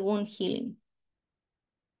impairment of the wound healing.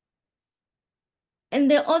 And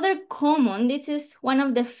the other common, this is one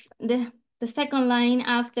of the second line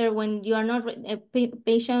after when you are not a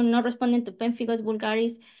patient not responding to pemphigus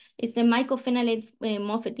vulgaris, it's the mycophenolate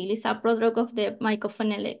mofetil. It's a prodrug of the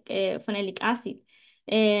mycophenolic acid.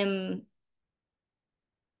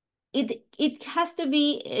 It has to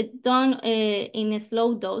be done in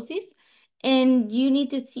slow doses, and you need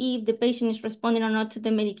to see if the patient is responding or not to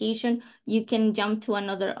the medication, you can jump to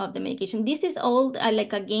another of the medication. This is all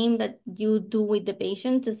like a game that you do with the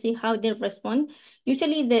patient to see how they respond.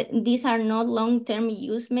 Usually these are not long-term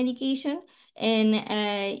use medication,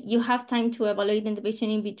 and you have time to evaluate the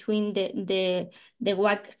patient in between the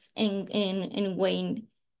wax and wane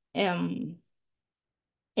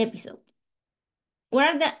episode. What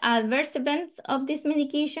are the adverse events of this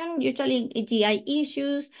medication? Usually GI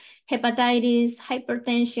issues, hepatitis,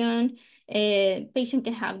 hypertension, patient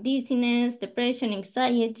can have dizziness, depression,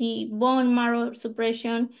 anxiety, bone marrow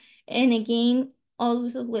suppression, and again,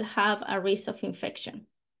 also will have a risk of infection.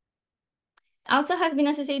 Also has been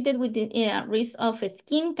associated with the risk of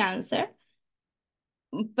skin cancer,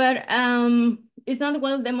 but it's not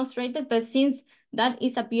well demonstrated, but since that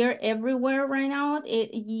is appear everywhere right now,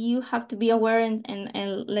 you have to be aware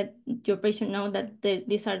and let your patient know that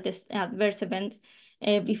these are the adverse events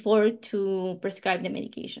before to prescribe the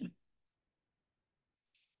medication.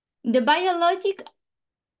 The biologic,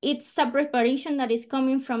 it's a preparation that is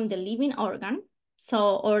coming from the living organ,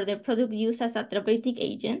 or the product used as a therapeutic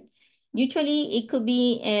agent. Usually it could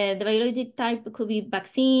be, the biologic type could be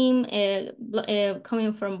vaccine,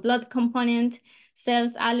 coming from blood component,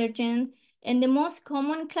 cells, allergen. And the most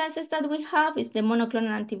common classes that we have is the monoclonal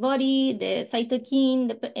antibody, the cytokine,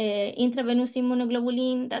 the intravenous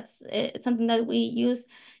immunoglobulin. That's something that we use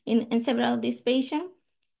in several of these patients.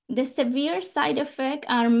 The severe side effects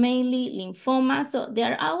are mainly lymphoma, so they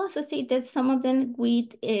are all associated, some of them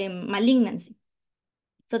with malignancy.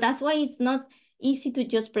 So that's why it's not easy to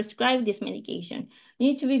just prescribe this medication. You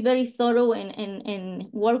need to be very thorough and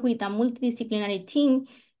work with a multidisciplinary team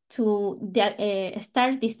to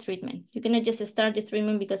start this treatment. You cannot just start this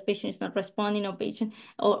treatment because patient is not responding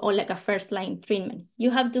or like a first line treatment. You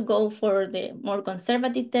have to go for the more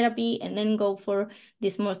conservative therapy and then go for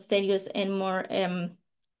this more serious and more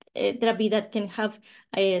therapy that can have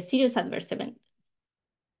a serious adverse event.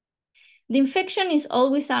 The infection is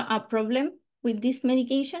always a problem with this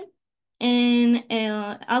medication, and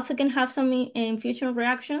also can have some infusion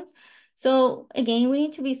reactions. So again, we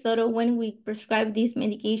need to be thorough when we prescribe this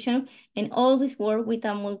medication and always work with a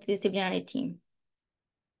multidisciplinary team.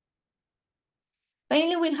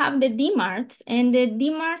 Finally, we have the DMARDs, and the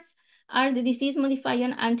DMARDs are the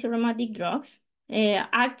disease-modifying anti-rheumatic drugs.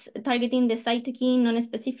 Acts targeting the cytokine,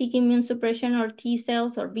 non-specific immune suppression, or T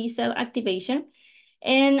cells or B cell activation,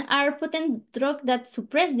 and are potent drugs that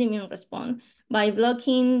suppress the immune response by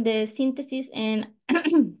blocking the synthesis and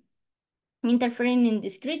interfering in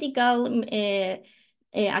this critical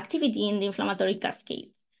activity in the inflammatory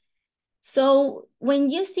cascade. So when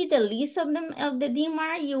you see the list of the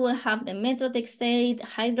DMARD, you will have the methotrexate,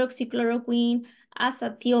 hydroxychloroquine,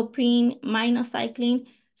 azathioprine, minocycline.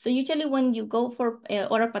 So usually when you go for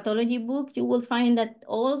oral pathology book, you will find that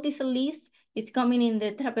all this list is coming in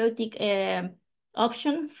the therapeutic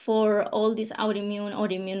option for all these autoimmune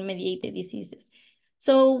or immune mediated diseases.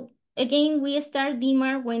 So again, we start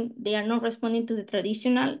DMARD when they are not responding to the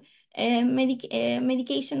traditional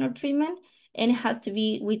medication or treatment, and it has to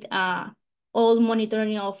be with all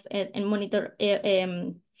monitoring of and monitor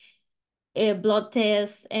blood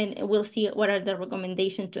tests, and we'll see what are the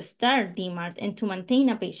recommendations to start DMARD and to maintain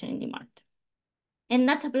a patient in DMARD. And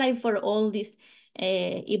that's applied for all these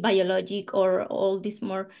biologic or all these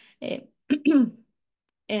more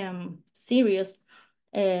serious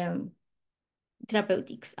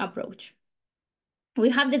therapeutics approach. We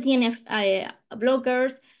have the TNF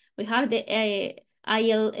blockers, we have the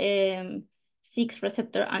IL-6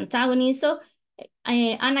 receptor antagonist. So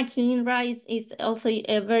anakinra is also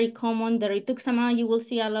very common. The rituximab you will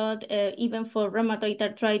see a lot, even for rheumatoid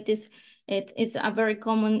arthritis. It is a very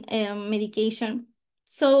common medication.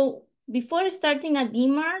 So before starting a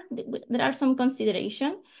DMARD, there are some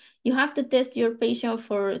considerations. You have to test your patient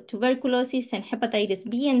for tuberculosis and hepatitis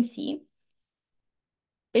B and C.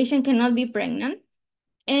 Patient cannot be pregnant.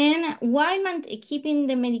 And while keeping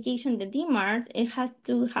the medication, the DMARD, it has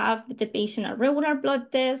to have the patient a regular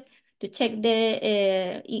blood test to check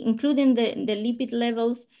including the lipid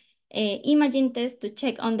levels, imaging test to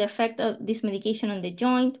check on the effect of this medication on the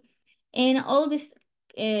joint, and always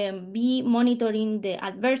be monitoring the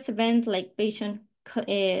adverse events like patient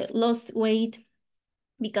lost weight,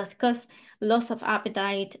 because cause loss of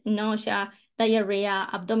appetite, nausea, diarrhea,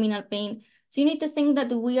 abdominal pain. So you need to think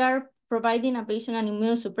that we are providing a patient an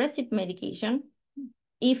immunosuppressive medication.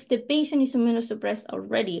 If the patient is immunosuppressed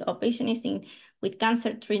already or patient is with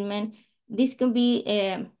cancer treatment, this can be,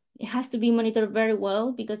 it has to be monitored very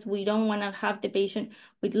well because we don't want to have the patient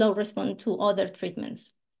with low response to other treatments.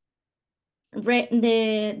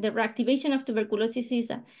 the reactivation of tuberculosis is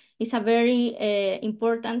a very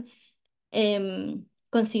important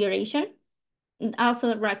consideration.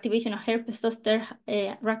 Also, reactivation of herpes zoster,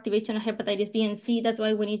 reactivation of hepatitis B and C. That's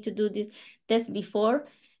why we need to do this test before,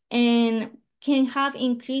 and can have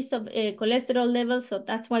increase of cholesterol levels. So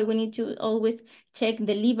that's why we need to always check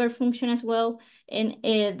the liver function as well, and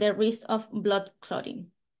the risk of blood clotting.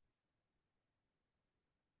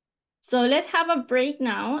 So let's have a break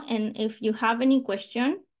now. And if you have any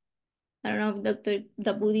question, I don't know if Dr.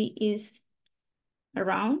 Dabudi is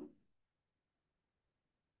around.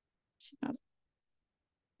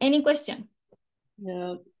 Any question?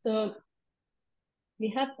 No. So we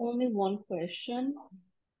have only one question.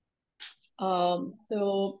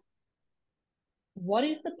 So what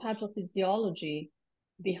is the pathophysiology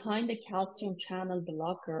behind the calcium channel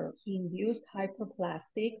blocker induced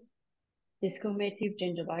hyperplastic, desquamative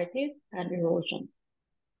gingivitis, and erosions?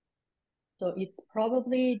 So it's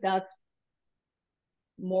probably that's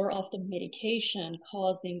more of the medication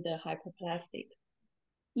causing the hyperplastic.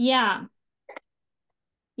 Yeah.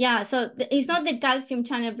 Yeah, so it's not the calcium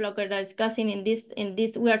channel blocker that's causing in this.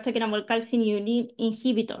 We are talking about calcium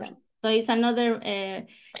inhibitors. Yeah. So it's another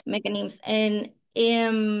mechanism. And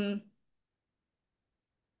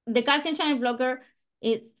the calcium channel blocker,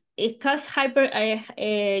 it causes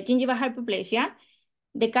gingival hyperplasia.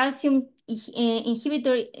 The calcium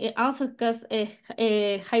inhibitor also causes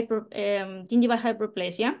gingival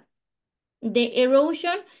hyperplasia. The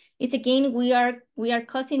erosion is, again, we are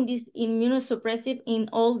causing this immunosuppressive in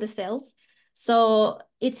all the cells. So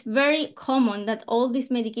it's very common that all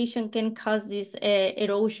this medication can cause this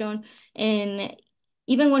erosion. And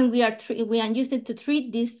even when we are using to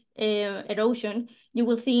treat this erosion, you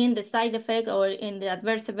will see in the side effect or in the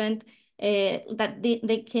adverse event that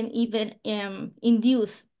they can even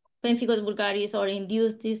induce pemphigus vulgaris or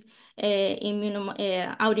induce these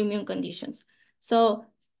autoimmune conditions. So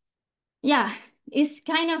yeah, it's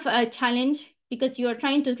kind of a challenge because you are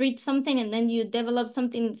trying to treat something and then you develop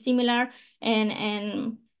something similar,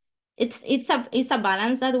 and it's a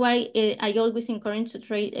balance. That's why I always encourage to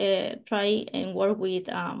try and work with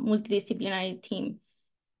a multidisciplinary team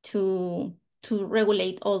to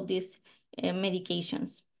regulate all these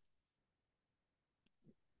medications.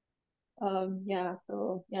 Yeah,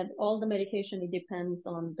 so yeah, all the medication, it depends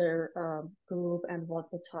on their group and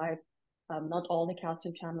what the type. Not all the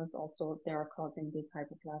calcium channels also, they are causing this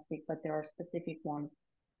hyperplastic, but there are specific ones,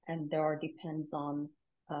 and there depends on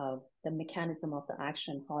the mechanism of the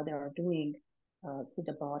action, how they are doing to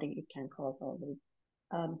the body, it can cause all this.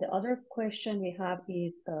 The other question we have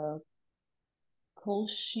is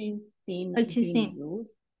colchicine being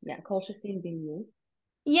used. Yeah, colchicine being used.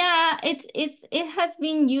 Yeah, it has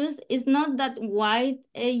been used. It's not that wide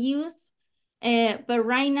use, but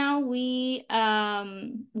right now we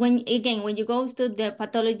when you go to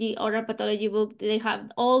the oral pathology book, they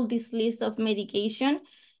have all this list of medication.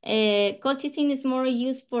 Colchicine is more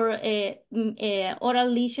used for oral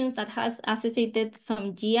lesions that has associated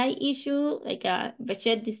some GI issue, like a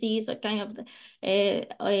Behçet disease, or kind of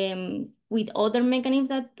with other mechanisms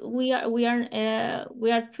that we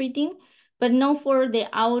are treating. But no, for the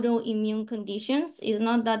autoimmune conditions, it's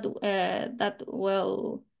not that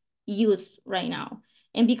well used right now.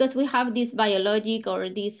 And because we have this biologic or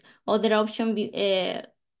this other option,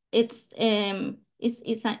 it's an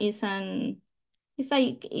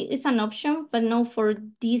option, but no for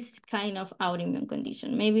this kind of autoimmune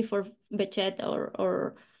condition. Maybe for Behçet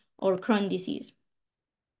or Crohn's disease.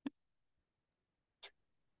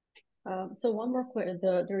 So one more question.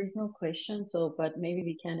 There is no question. So, but maybe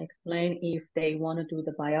we can explain if they want to do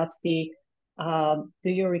the biopsy. Do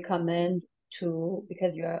you recommend to,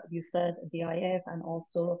 because you said the IF and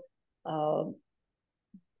also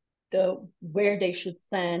where they should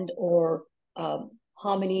send, or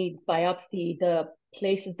how many biopsy, the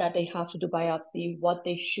places that they have to do biopsy, what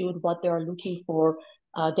they are looking for,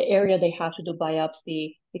 the area they have to do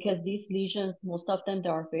biopsy, because these lesions, most of them, they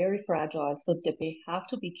are very fragile, so they have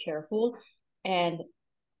to be careful. And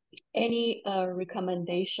any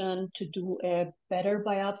recommendation to do a better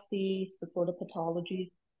biopsy for the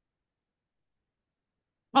pathology?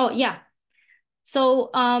 Oh, yeah. So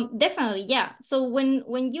definitely, yeah. So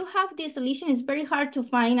when you have this lesion, it's very hard to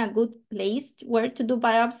find a good place where to do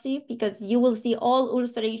biopsy, because you will see all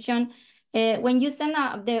ulceration. When you send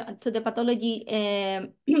to the pathology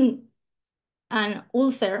an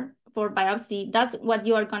ulcer for biopsy, that's what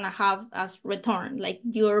you are gonna have as return. Like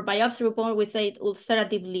your biopsy report will say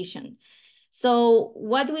ulcerative lesion. So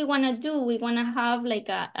what we wanna do, we wanna have like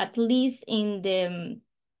at least in the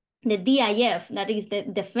the DIF, that is the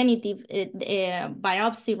definitive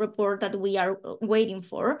biopsy report that we are waiting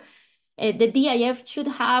for. The DIF should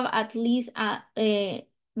have at least the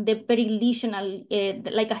perilesional,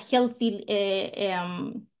 like a healthy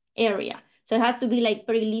area. So it has to be like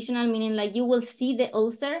perilesional, meaning like you will see the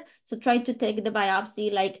ulcer. So try to take the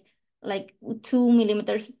biopsy like 2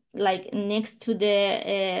 millimeters, like next to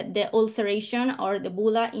the ulceration or the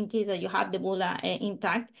bulla, in case that you have the bulla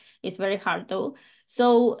intact. It's very hard though.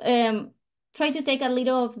 So try to take a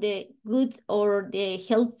little of the good or the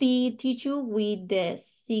healthy tissue with the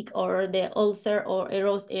sick or the ulcer or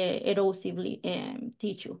erosive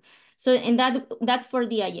tissue. So, and that's for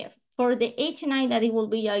the IF. For the HNI, that it will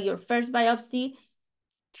be your first biopsy,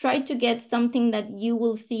 try to get something that you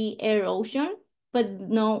will see erosion, but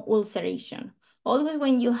no ulceration. Always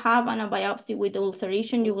when you have a biopsy with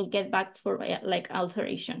ulceration, you will get back for like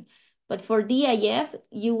ulceration. But for DIF,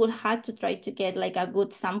 you will have to try to get like a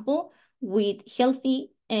good sample with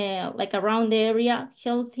healthy, like around the area,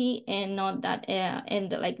 healthy and not that,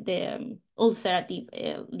 and like the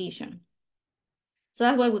ulcerative lesion. So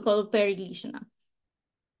that's why we call it perilesional.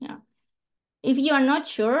 Yeah. If you are not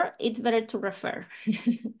sure, it's better to refer.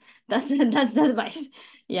 That's the advice.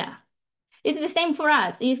 Yeah. It's the same for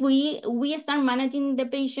us. If we start managing the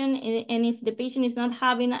patient, and if the patient is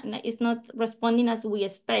not responding as we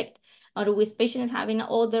expect, or if patient is having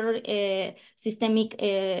other systemic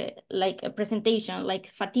like a presentation, like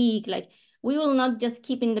fatigue, like we will not just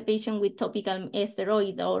keep in the patient with topical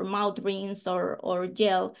steroid or mouth rinse or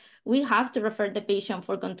gel. We have to refer the patient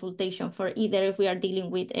for consultation for either if we are dealing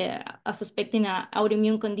with suspecting an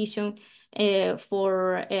autoimmune condition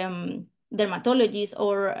for dermatologists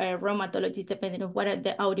or rheumatologists, depending on what are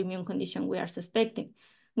the autoimmune condition we are suspecting.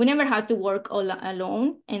 We never have to work all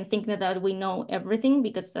alone and think that we know everything,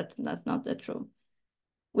 because that's not the truth.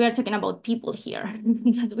 We are talking about people here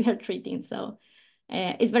that we are treating. So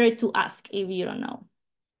it's better to ask if you don't know.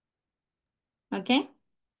 Okay?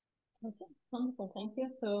 Okay, wonderful, thank you.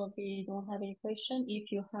 So we don't have any question. If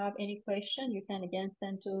you have any question, you can again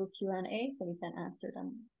send to Q&A so we can answer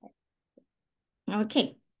them.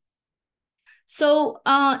 Okay. So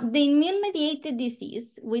the immune-mediated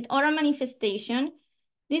disease with oral manifestation,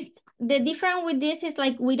 the difference with this is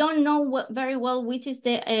like we don't know very well which is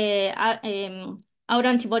the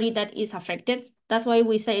autoantibody that is affected. That's why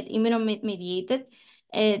we say immunomediated.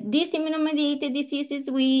 These immunomediated diseases,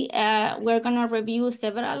 we're gonna review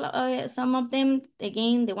some of them.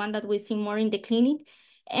 Again, the one that we see more in the clinic,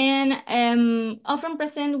 and often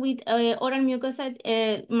present with oral mucosa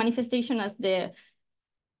manifestation as the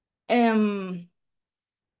recurrent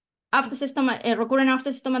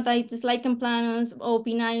after stomatitis, lichen planus, or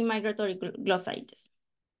benign migratory glossitis.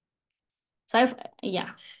 So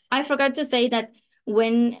I forgot to say that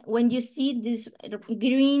when you see this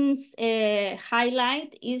greens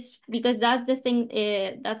highlight, is because that's the thing,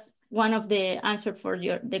 that's one of the answer for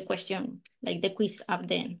the question, like the quiz up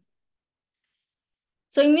then.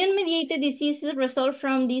 So immune-mediated diseases result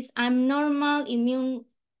from this abnormal immune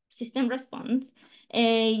system response.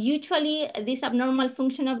 Usually, this abnormal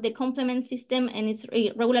function of the complement system and its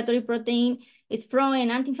regulatory protein is from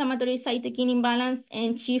an anti-inflammatory cytokine imbalance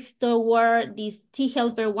and shift toward this T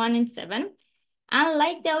helper 1 and 7.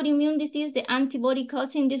 Unlike the autoimmune disease, the antibody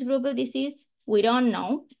causing this group of disease, we don't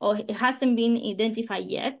know, or it hasn't been identified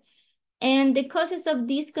yet. And the causes of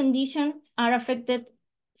this condition are affected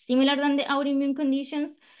similar than the autoimmune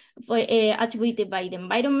conditions, attributed by the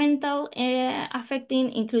environmental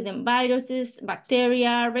affecting, including viruses,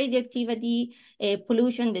 bacteria, radioactivity,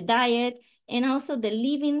 pollution, the diet, and also the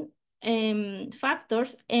living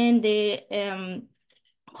factors and the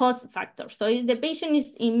host factors. So if the patient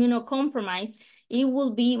is immunocompromised, it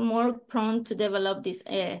will be more prone to develop these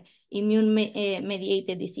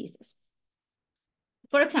immune-mediated diseases.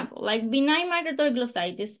 For example, like benign migratory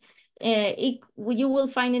glossitis, you will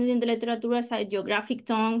find it in the literature as a geographic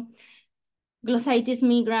tongue, glossitis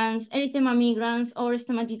migrans, erythema migrans, or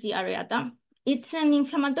stomatitis areata. It's an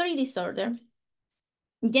inflammatory disorder.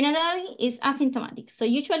 Generally, it's asymptomatic. So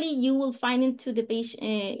usually you will find it to the patient,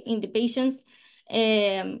 in the patients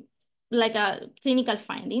like a clinical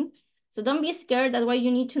finding. So don't be scared. That's why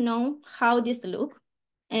you need to know how this look.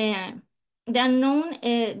 The unknown,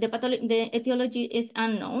 the etiology is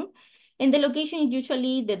unknown. And the location is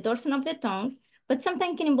usually the dorsum of the tongue, but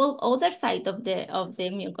sometimes can involve other side of the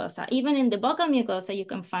mucosa. Even in the buccal mucosa, you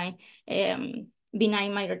can find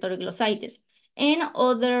benign migratory glossitis and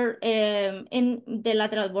other in the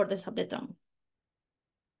lateral borders of the tongue.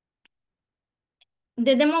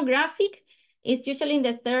 The demographic is usually in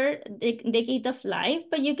the third decade of life,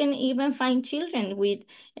 but you can even find children with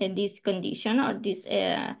this condition or this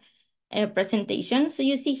presentation. So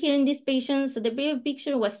you see here in this patient, so the previous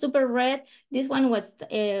picture was super red. This one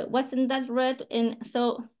wasn't that red, and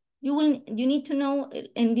so you need to know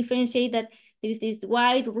and differentiate that there is this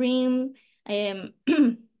white rim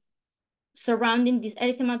surrounding this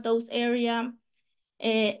erythematous area.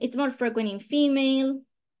 It's more frequent in female.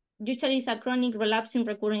 Usually it's a chronic relapsing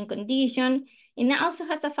recurring condition, and it also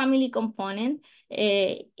has a family component.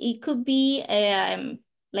 It could be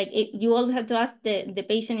you all have to ask the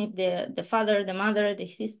patient if the father, the mother, the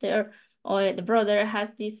sister, or the brother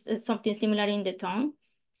has this something similar in the tongue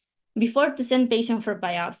before to send patient for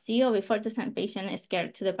biopsy or before to send patient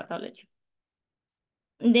scared to the pathology.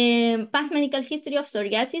 The past medical history of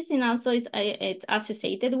psoriasis and also it's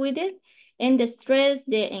associated with it, and the stress,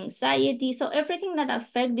 the anxiety, so everything that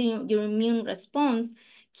affects your immune response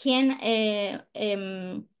can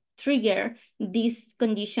trigger this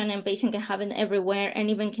condition, and patient can have it everywhere and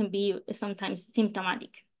even can be sometimes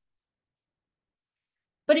symptomatic.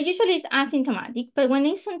 But usually it's asymptomatic, but when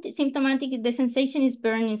it's symptomatic, the sensation is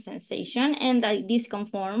burning sensation and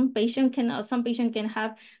discomfort. Some patient can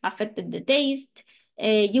have affected the taste.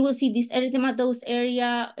 You will see this erythematous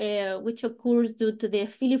area, which occurs due to the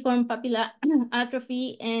filiform papilla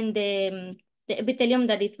atrophy and the epithelium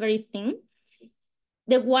that is very thin.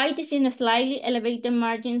 The white is in a slightly elevated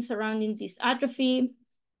margin surrounding this atrophy.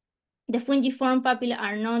 The fungiform papilla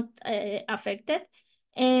are not affected,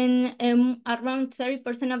 and around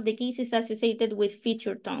 30% of the cases associated with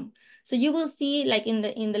feature tongue. So you will see, like in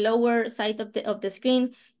the lower side of the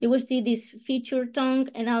screen, you will see this feature tongue,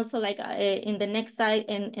 and also like in the next side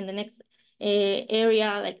and in the next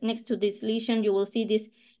area, like next to this lesion, you will see this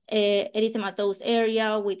erythematous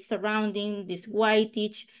area with surrounding this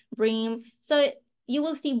whitish rim. So you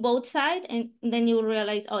will see both sides, and then you will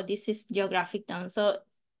realize, oh, this is geographic tongue. So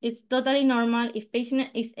it's totally normal. If patient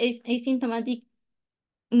is asymptomatic,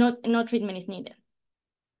 no treatment is needed.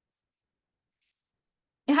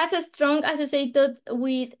 It has a strong associated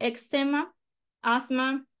with eczema,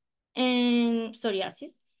 asthma, and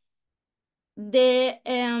psoriasis. In the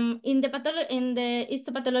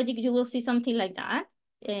histopathologic, you will see something like that.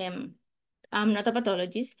 I'm not a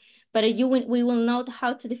pathologist, but we will note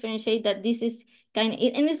how to differentiate that this is and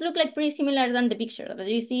it looks like pretty similar than the picture that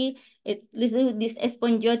you see. It's this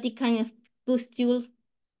spongotic kind of pustule.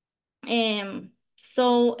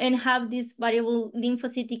 And have this variable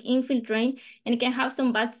lymphocytic infiltrate, and it can have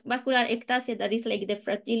some vascular ectasia that is like the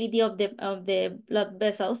fragility of the blood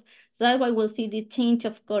vessels. So that's why we'll see the change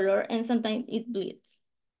of color, and sometimes it bleeds.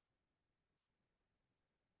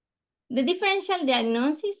 The differential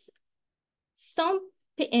diagnosis, some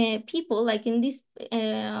people, like in this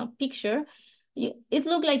picture, it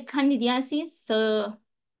looked like candidiasis. So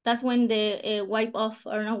that's when the wipe off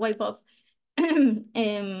or not wipe off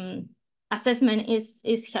assessment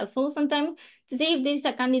is helpful sometimes. To see if this is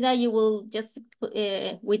a candida, you will just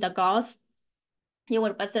with a gauze, you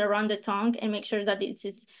will pass it around the tongue and make sure that it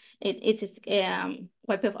is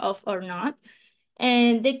wiped off or not.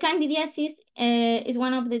 And the candidiasis is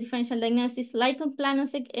one of the differential diagnoses. Lichen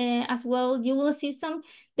planus as well, you will see some,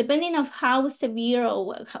 depending on how severe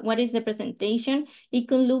or what is the presentation, it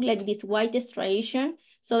can look like this white striation.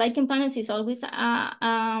 So lichen planus is always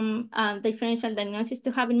a differential diagnosis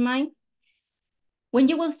to have in mind. When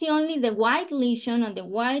you will see only the white lesion on the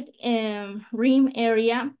white rim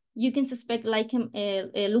area, you can suspect lichen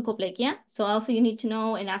leukoplakia. So also you need to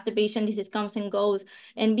know and ask the patient, this comes and goes.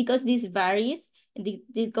 And because this varies,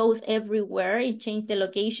 it goes everywhere, it changes the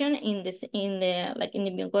location in the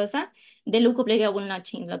mucosa, the leukoplakia will not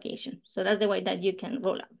change location. So that's the way that you can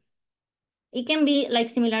roll out. It can be like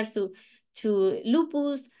similar to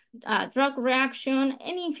lupus, drug reaction,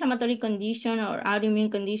 any inflammatory condition or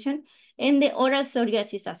autoimmune condition, and the oral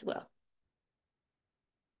psoriasis as well.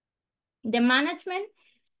 The management,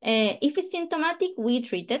 if it's symptomatic, we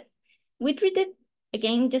treat it. We treat it,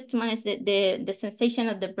 again, just to manage the sensation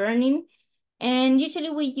of the burning. And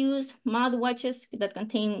usually we use mouthwashes that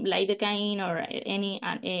contain lidocaine or any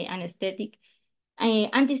anesthetic.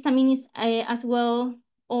 Antihistamines as well,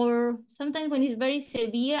 or sometimes when it's very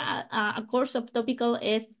severe, a course of topical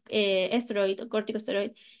steroid or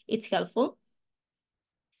corticosteroid, it's helpful.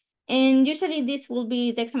 And usually this will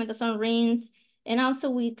be dexamethasone rinse. And also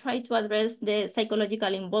we try to address the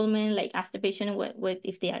psychological involvement, like ask the patient with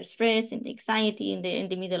if they are stressed and anxiety in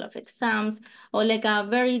the middle of exams, or like a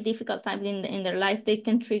very difficult time in their life, they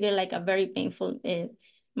can trigger like a very painful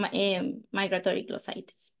migratory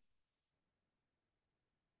glossitis.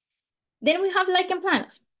 Then we have lichen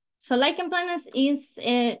planus. So lichen planus is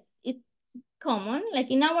it's common. Like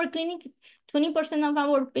in our clinic, 20% of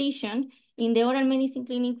our patients in the oral medicine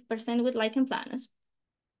clinic present with lichen planus.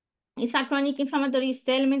 It's a chronic inflammatory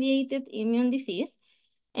cell-mediated immune disease,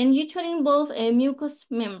 and usually involves a mucous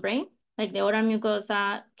membrane, like the oral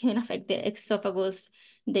mucosa can affect the esophagus,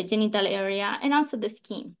 the genital area, and also the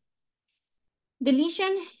skin. The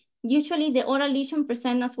lesion, usually the oral lesion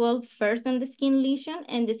present as well first than the skin lesion,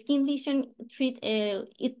 and the skin lesion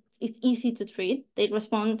it is easy to treat. They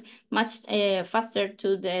respond much faster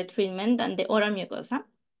to the treatment than the oral mucosa.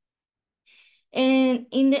 And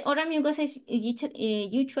in the oral mucosa, it's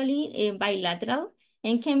usually bilateral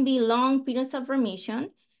and can be long periods of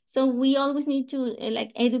remission. So we always need to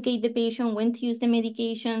like educate the patient when to use the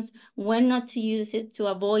medications, when not to use it to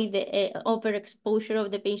avoid the overexposure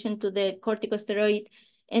of the patient to the corticosteroid,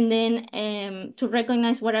 and then to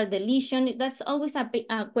recognize what are the lesions. That's always a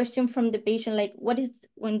question from the patient, like what is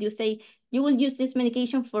when you say you will use this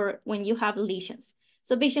medication for when you have lesions.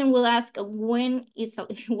 So patient will ask what is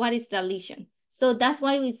the lesion? So that's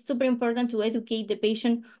why it's super important to educate the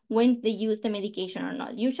patient when they use the medication or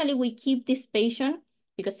not. Usually we keep this patient,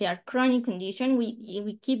 because they are chronic condition,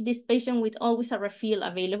 we keep this patient with always a refill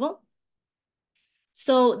available.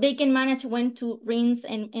 So they can manage when to rinse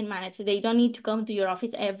and manage. They don't need to come to your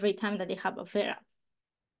office every time that they have a flare-up.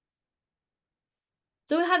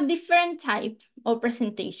 So we have different type of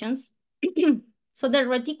presentations. So the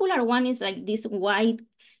reticular one is like this white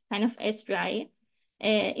kind of striae.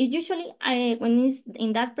 It usually, when it's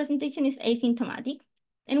in that presentation, is asymptomatic.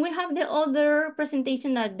 And we have the other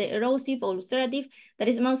presentation that the erosive or ulcerative, that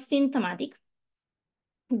is most symptomatic.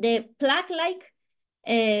 The plaque-like,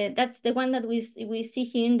 that's the one that we see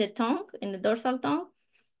here in the tongue, in the dorsal tongue.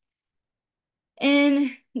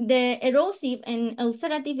 And the erosive and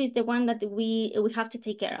ulcerative is the one that we have to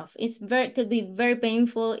take care of. It could be very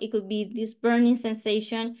painful. It could be this burning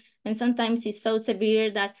sensation, and sometimes it's so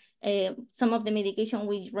severe that some of the medication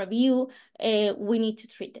we review, we need to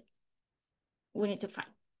treat it. We need to find.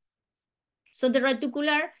 So the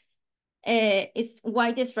reticular is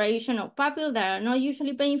white striation of papules that are not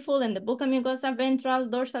usually painful, and the buccal mucosa, ventral,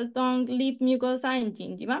 dorsal tongue, lip mucosa, and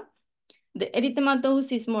gingiva. The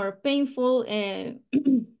erythematous is more painful,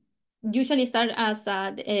 usually start as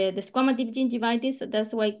the squamative gingivitis, so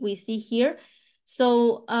that's what we see here.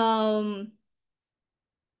 So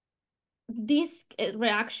this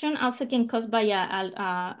reaction also can cause by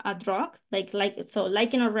a drug, so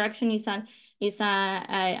lichen reaction is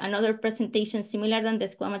another presentation similar than the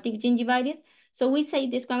squamative gingivitis. So we say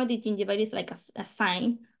the squamative gingivitis is like a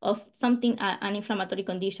sign of something, an inflammatory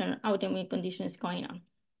condition, autoimmune condition is going on.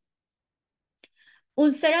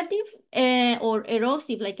 Ulcerative or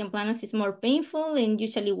erosive lichen planus is more painful, and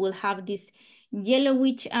usually will have this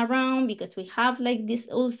yellowish around because we have like this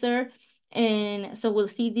ulcer. And so we'll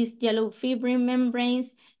see these yellow fibrin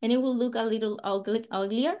membranes, and it will look a little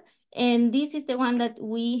uglier. And this is the one that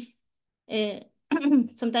we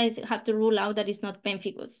sometimes have to rule out that it's not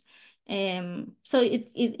pemphigus. So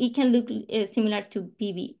it can look similar to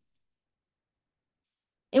PV.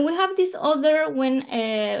 And we have this other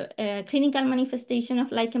clinical manifestation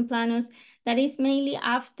of lichen planus that is mainly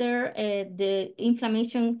after the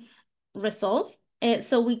inflammation resolve.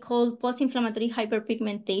 So we call post-inflammatory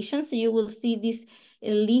hyperpigmentation. So you will see these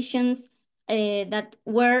lesions that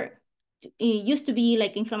were used to be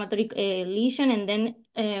like inflammatory lesion, and then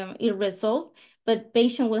it resolved. But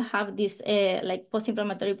patient will have this like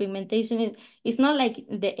post-inflammatory pigmentation. It's not like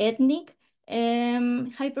the ethnic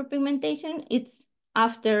hyperpigmentation. It's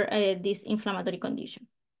after this inflammatory condition.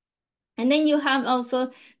 And then you have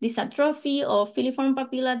also this atrophy of filiform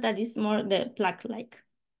papilla that is more the plaque-like.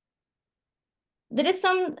 There is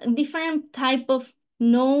some different type of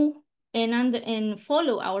know and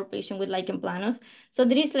follow our patient with lichen planus. So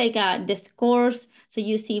there is like the scores. So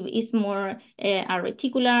you see it's more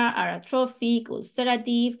reticular, atrophic,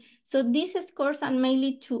 ulcerative. So these scores are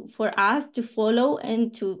mainly for us to follow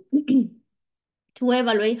and to to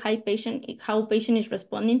evaluate how patient is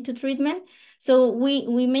responding to treatment. So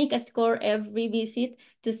we make a score every visit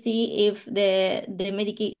to see if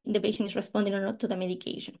the patient is responding or not to the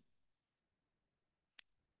medication.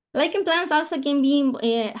 Lichen planus also can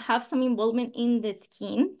be have some involvement in the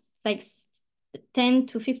skin, like 10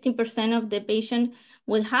 to 15% of the patient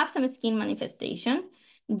will have some skin manifestation.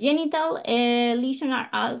 Genital lesions are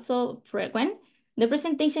also frequent. The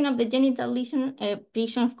presentation of the genital lesion,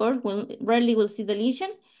 patient, of course, rarely will see the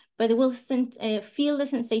lesion, but will feel the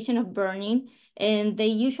sensation of burning, and they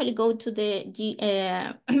usually go to the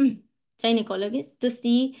gynecologist to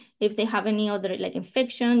see if they have any other like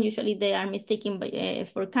infection. Usually they are mistaken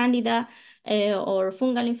for candida or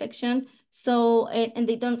fungal infection. So, and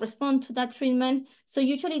they don't respond to that treatment. So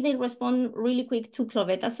usually they respond really quick to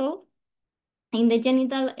clobetasol in the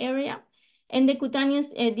genital area. And the cutaneous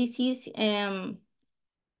disease,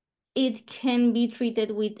 it can be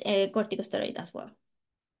treated with corticosteroid as well.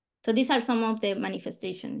 So these are some of the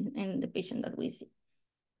manifestations in the patient that we see.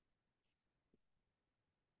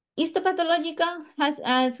 Histopathological,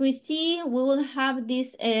 as we see, we will have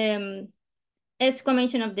this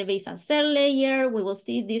esquamation of the basal cell layer. We will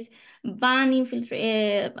see this band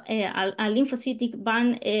infiltrate, a lymphocytic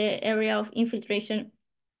band area of infiltration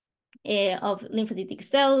of lymphocytic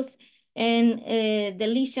cells. And the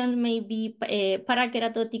lesion may be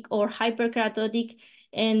parakeratotic or hyperkeratotic,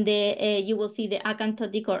 and you will see the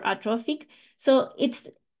acanthotic or atrophic. So it's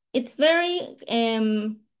very,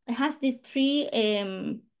 it has these three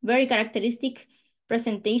very characteristic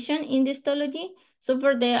presentation in the histology. So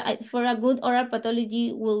for a good oral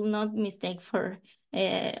pathology, will not mistake for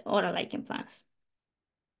oral lichen planus.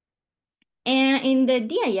 And in the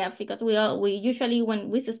DIF, because we usually, when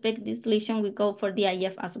we suspect this lesion, we go for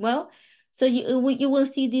DIF as well. So you will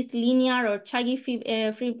see this linear or chaggy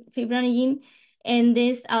fibrinogen, and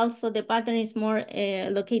this also, the pattern is more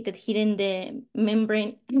located here in the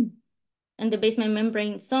membrane and the basement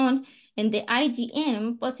membrane zone, and the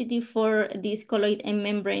IgM positive for this colloid and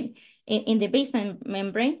membrane in the basement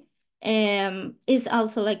membrane is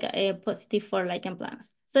also like a positive for lichen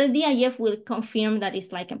planus. So the DIF will confirm that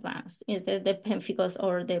it's lichen planus, is the pemphigus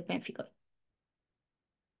or the pemphigoid.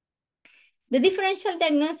 The differential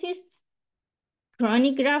diagnosis,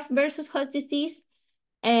 chronic graft versus host disease,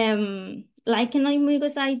 lichenoid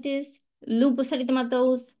mucositis, lupus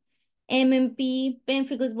erythematosus, MMP,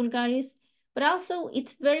 pemphigus vulgaris. But also,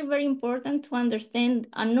 it's very, very important to understand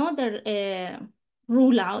another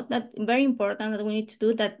rule out that very important that we need to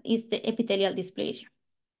do, that is the epithelial dysplasia.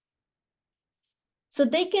 So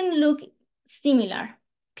they can look similar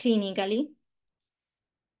clinically,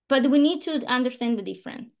 but we need to understand the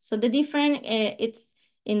difference. So the difference, it's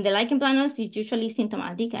in the lichen planus, it's usually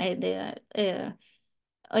symptomatic. The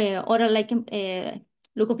oral lichen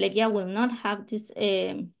leukoplakia will not have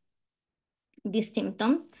these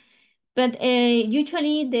symptoms, but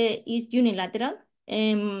usually is unilateral.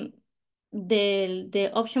 The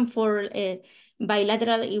option for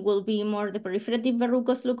bilateral, it will be more the proliferative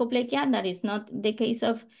verrucous leukoplakia. That is not the case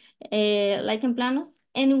of lichen planus,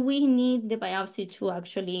 and we need the biopsy to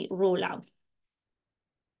actually rule out.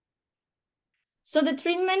 So the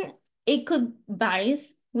treatment, it could vary.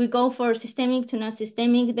 We go for systemic to non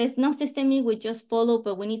systemic. There's no systemic, we just follow,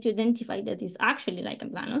 but we need to identify that it's actually lichen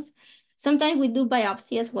planus. Sometimes we do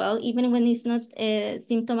biopsy as well, even when it's not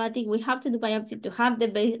symptomatic. We have to do biopsy to have the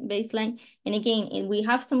baseline. And again, we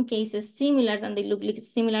have some cases similar, and they look like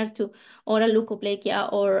similar to oral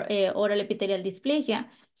leukoplakia or oral epithelial dysplasia.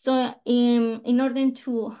 So in order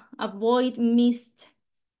to avoid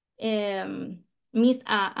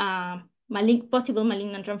possible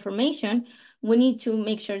malignant transformation, we need to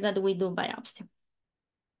make sure that we do biopsy.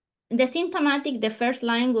 The symptomatic, the first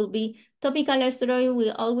line will be topical steroid. We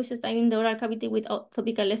always start in the oral cavity with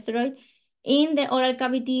topical steroid. In the oral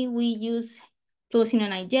cavity, we use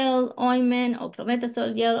fluocinolone gel, ointment, or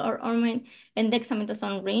clobetasol gel or ointment, and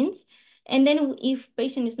dexamethasone rinse. And then if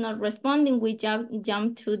patient is not responding, we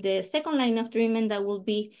jump to the second line of treatment. That will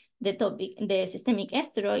be the systemic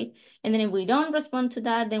steroid. And then if we don't respond to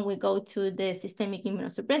that, then we go to the systemic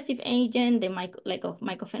immunosuppressive agent, the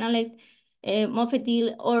mycophenolate,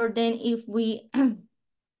 mofetil, or then if we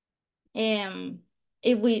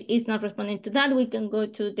is not responding to that, we can go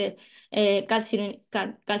to the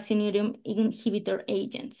calcinurium inhibitor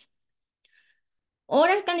agents.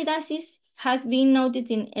 Oral candidiasis has been noted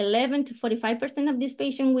in 11 to 45% of these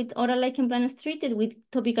patients with oral lichen planus treated with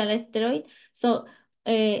topical steroid. So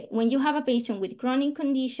when you have a patient with chronic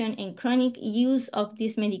condition and chronic use of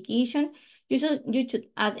this medication, you should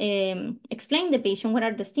explain the patient what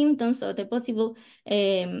are the symptoms or the possible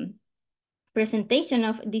presentation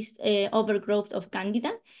of this overgrowth of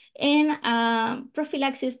candida, and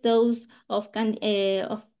prophylaxis dose of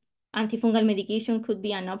antifungal medication could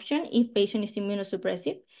be an option if patient is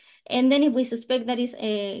immunosuppressive. And then if we suspect that is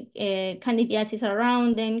a candidiasis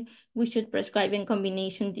around, then we should prescribe in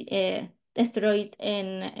combination steroid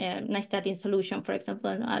and nystatin solution, for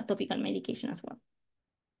example, topical medication as well.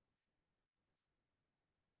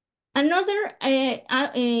 Another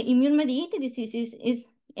immune-mediated disease is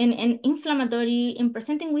an inflammatory and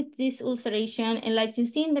presenting with this ulceration. And like you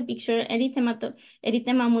see in the picture, erythema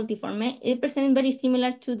multiforme, it presents very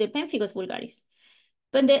similar to the pemphigus vulgaris.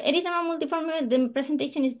 But the erythema multiforme, the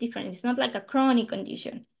presentation is different. It's not like a chronic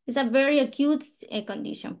condition. It's a very acute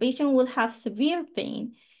condition. Patient will have severe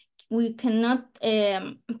pain. We cannot,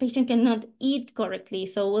 patient cannot eat correctly.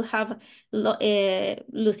 So we'll have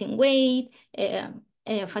losing weight,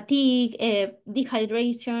 fatigue,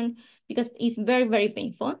 dehydration, because it's very, very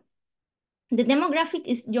painful. The demographic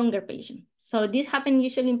is younger patient. So this happens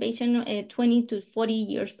usually in patient 20 to 40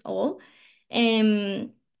 years old.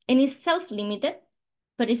 And it's self-limited,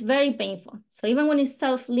 but it's very painful. So even when it's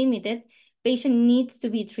self-limited, patient needs to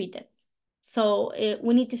be treated. So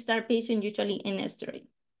we need to start patient usually in steroid.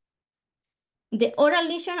 The oral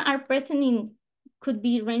lesions are present in, could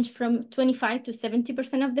be ranged from 25 to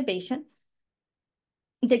 70% of the patient.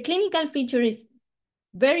 The clinical feature is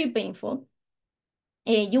very painful.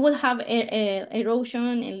 You will have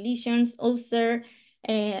erosion and lesions, ulcer,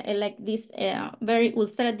 like these very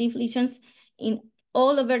ulcerative lesions in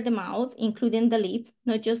all over the mouth, including the lip,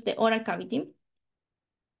 not just the oral cavity.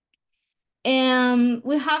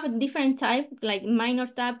 We have a different type, like minor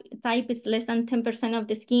type is less than 10% of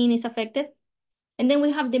the skin is affected. And then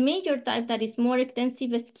we have the major type that is more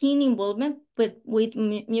extensive skin involvement with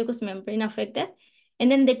mucous membrane affected.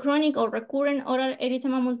 And then the chronic or recurrent oral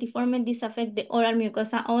erythema multiforme, this affects the oral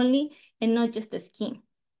mucosa only and not just the skin.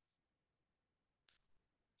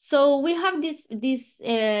 So we have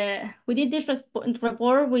we did this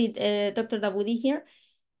report with Dr. Dawoodi here.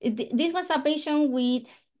 This was a patient with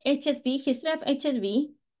HSV, history of HSV,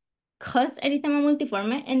 caused erythema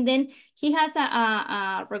multiforme, and then he has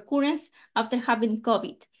a recurrence after having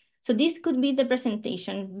COVID. So this could be the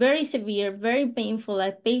presentation, very severe, very painful.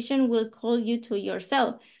 A patient will call you to your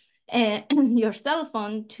cell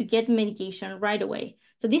phone to get medication right away.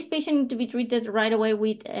 So this patient needs to be treated right away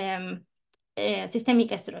with systemic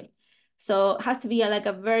steroid. So it has to be like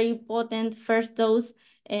a very potent first dose,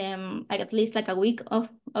 like at least like a week of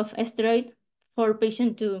steroid for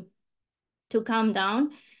patient to calm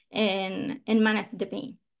down and manage the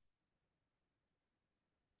pain.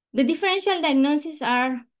 The differential diagnoses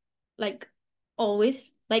are like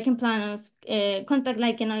always lichen planus, contact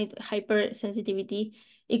lichenoid hypersensitivity.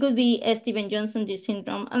 It could be Stevens-Johnson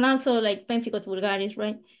syndrome, and also like pemphigus vulgaris,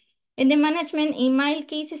 right? And the management in mild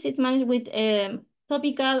cases is managed with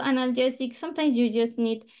topical analgesic. Sometimes you just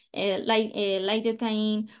need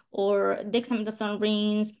lidocaine or dexamethasone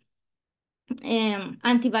rinse,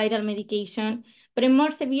 antiviral medication. But in more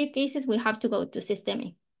severe cases, we have to go to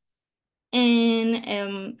systemic.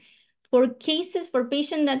 And for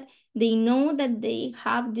patients that they know that they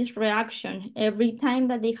have this reaction every time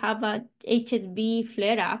that they have a HSV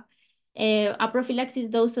flare-up, a prophylaxis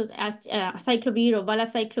dose of cyclovir or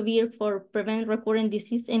valacyclovir for prevent recurrent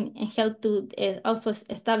disease and help to also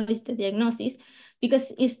establish the diagnosis,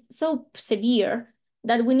 because it's so severe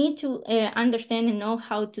that we need to understand and know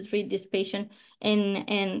how to treat this patient, and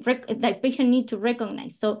the patient need to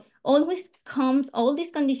recognize. So always comes all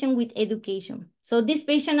this condition with education. So these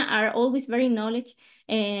patients are always very knowledge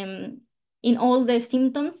in all their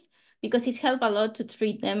symptoms, because it's helped a lot to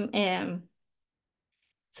treat them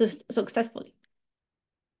successfully.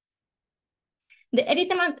 The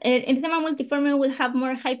erythema multiforme will have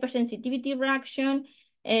more hypersensitivity reaction.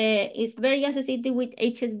 It's very associated with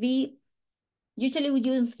HSV. Usually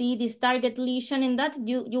you will see this target lesion, and that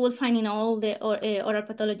you will find in all the oral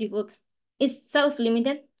pathology books. It's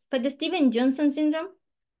self-limited, but the Stevens-Johnson syndrome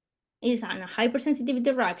is a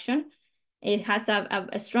hypersensitivity reaction. It has a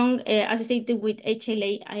strong associated with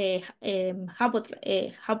HLA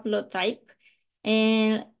haplotype.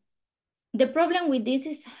 And the problem with this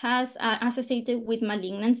is has associated with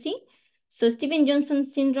malignancy. So Stevens-Johnson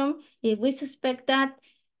syndrome, if we suspect that,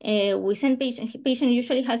 we send patient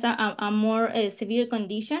usually has a more severe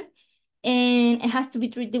condition, and it has to be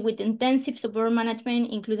treated with intensive support management,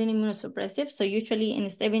 including immunosuppressive. So usually in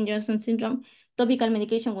Stevens-Johnson syndrome, topical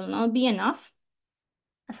medication will not be enough,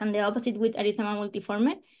 as on the opposite with erythema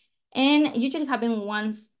multiforme, and usually happen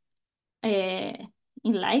once in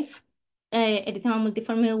life. Erythema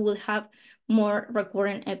multiforme will have more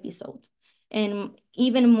recurrent episodes, and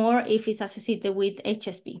even more if it's associated with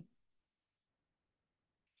HSV.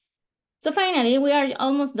 So finally, we are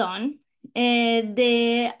almost done.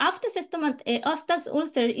 The Aphthous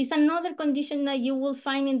ulcer is another condition that you will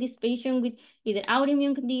find in this patient with either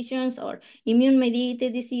autoimmune conditions or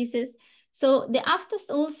immune-mediated diseases. So the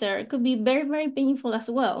Aphthous ulcer could be very, very painful as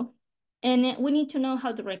well, and we need to know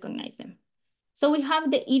how to recognize them. So we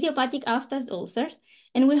have the idiopathic Aphthous ulcers,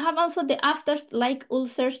 and we have also the Aphthous-like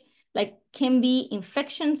ulcers, like can be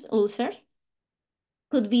infections ulcers,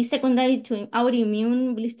 could be secondary to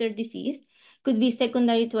autoimmune blister disease, could be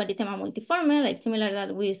secondary to erythema multiforme, like similar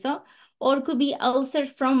that we saw, or could be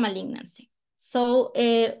ulcers from malignancy. So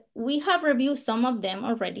we have reviewed some of them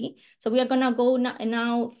already. So we are gonna go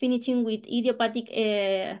now finishing with idiopathic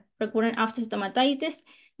recurrent Aphthous stomatitis,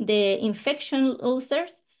 the infection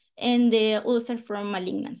ulcers, and the ulcers from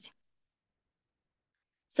malignancy.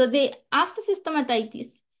 So the aphthous stomatitis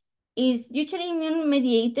is usually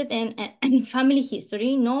immune-mediated and family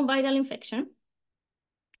history, no viral infection.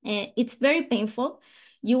 It's very painful.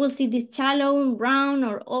 You will see this shallow, round,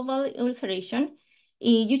 or oval ulceration.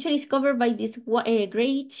 It usually is covered by this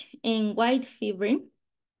grayish and white fibrin.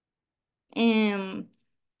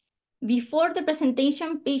 Before the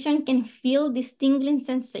presentation, patient can feel this tingling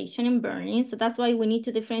sensation and burning. So that's why we need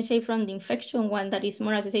to differentiate from the infection one that is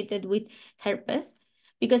more associated with herpes,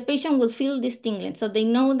 because patient will feel this tingling. So they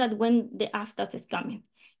know that when the aphthous is coming.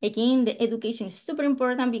 Again, the education is super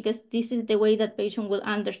important because this is the way that patient will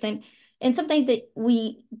understand. And sometimes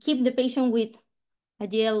we keep the patient with a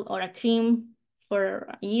gel or a cream for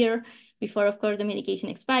a year before, of course, the medication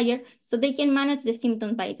expires, so they can manage the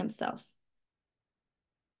symptoms by themselves.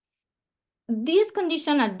 These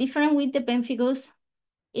conditions are different with the pemphigus.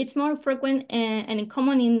 It's more frequent and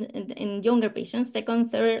common in younger patients, second,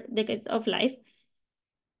 third decades of life.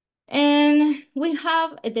 And we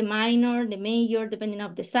have the minor, the major, depending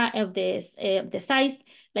on the size.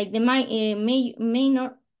 Like the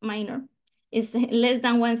minor is less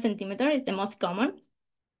than 1 centimeter, is the most common.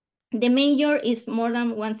 The major is more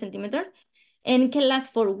than 1 centimeter and can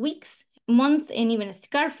last for weeks, months, and even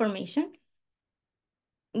scar formation.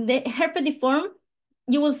 The herpetiform,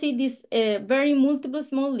 you will see this very multiple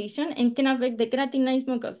small lesion and can affect the keratinized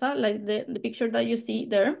mucosa, like the picture that you see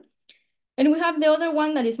there. And we have the other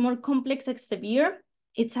one that is more complex and severe.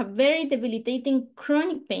 It's a very debilitating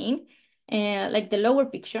chronic pain, like the lower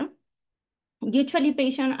picture. Usually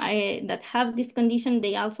patients that have this condition,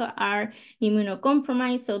 they also are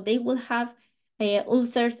immunocompromised, so they will have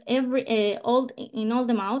ulcers in all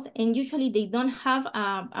the mouth, and usually they don't have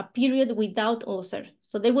a period without ulcer.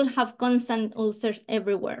 So they will have constant ulcers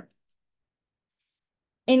everywhere.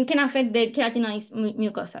 And can affect the keratinized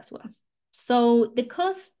mucosa as well. So the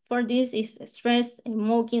cause for this is stress,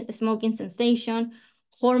 smoking cessation,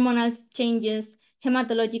 hormonal changes,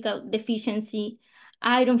 hematological deficiency,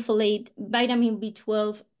 iron folate, vitamin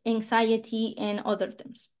B12, anxiety, and other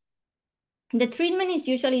terms. The treatment is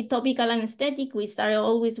usually topical anesthetic. We start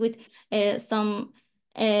always with some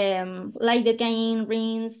lidocaine,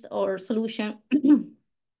 rinse, or solution,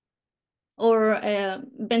 or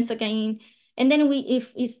benzocaine. And then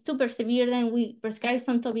if it's super severe, then we prescribe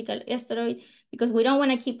some topical steroid because we don't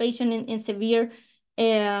want to keep patient in severe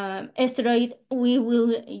steroid. We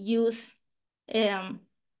will use a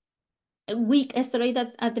weak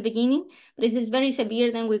steroid at the beginning, but if it's very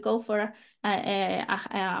severe, then we go for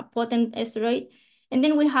a potent steroid. And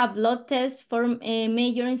then we have blood tests for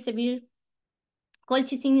major and severe.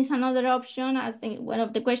 Colchicine is another option, as one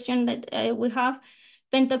of the questions that we have.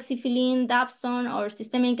 Pentoxifylline, Dapsone, or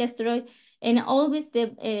systemic steroid. And always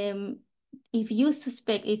if you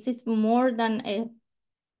suspect it's more than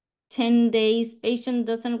 10 days, patient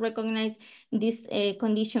doesn't recognize this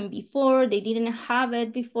condition before, they didn't have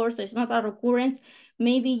it before, so it's not a recurrence,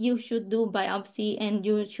 maybe you should do biopsy and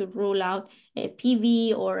you should rule out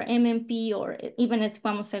PV or MMP or even a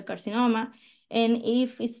squamous cell carcinoma. And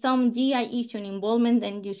if it's some GI issue involvement,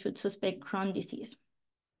 then you should suspect Crohn's disease.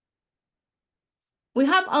 We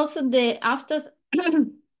have also the aphthous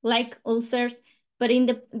like ulcers, but in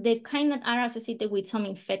the kind that are associated with some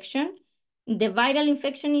infection. The viral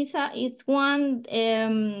infection is one,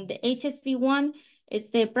 the HSV1, it's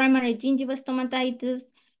the primary gingival stomatitis,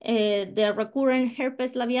 the recurrent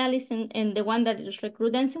herpes labialis, and the one that is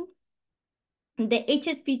recrudescent. The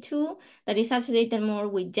HSV2 that is associated more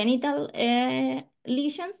with genital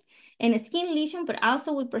lesions and skin lesion, but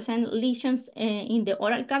also will present lesions in the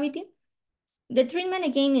oral cavity. The treatment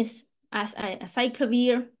again is as a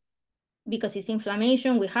cyclovir because it's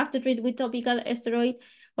inflammation. We have to treat with topical steroid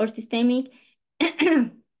or systemic.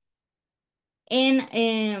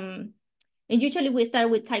 And usually we start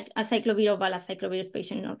with a cyclovir or valacyclovir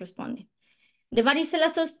patient not responding. The varicella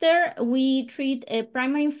zoster, we treat a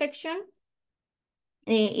primary infection.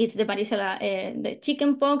 It's the varicella, the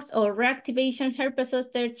chickenpox or reactivation, herpes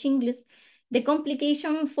zoster, shingles. The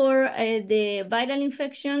complication for the viral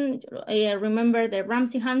infection, remember the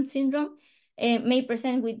Ramsay-Hunt syndrome, may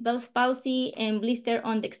present with Bell's palsy and blister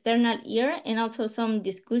on the external ear and also some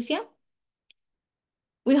dysgeusia.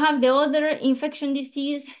 We have the other infection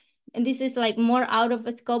disease, and this is like more out of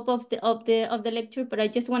the scope of the lecture, but I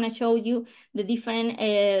just want to show you the different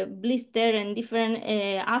blister and different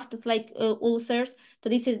aphthous-like ulcers. So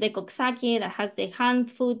this is the Coxsackie that has the hand,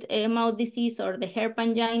 foot, mouth disease, or the hair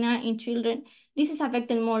pangina in children. This is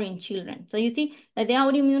affected more in children. So you see that the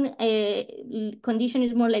autoimmune condition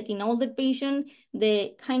is more like in older patients.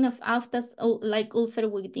 The kind of aphthous-like ulcer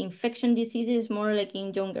with the infection disease is more like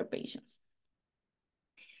in younger patients.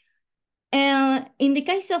 In the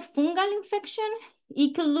case of fungal infection,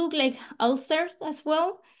 it could look like ulcers as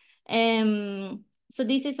well. So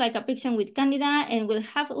this is like a patient with candida and will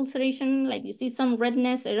have ulceration, like you see some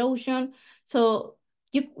redness, erosion. So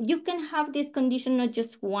you can have this condition not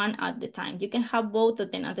just one at the time. You can have both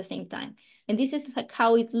of them at the same time. And this is like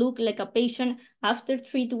how it looked like a patient after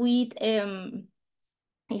treat with a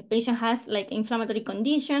patient has like inflammatory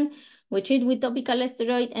condition, we treat with topical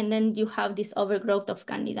steroid, and then you have this overgrowth of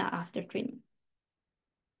candida after treatment.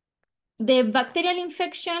 The bacterial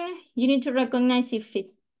infection, you need to recognize if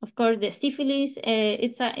it's, of course, the syphilis,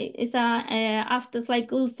 it's a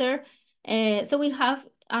after-like ulcer. So we have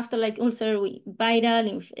after-like ulcer with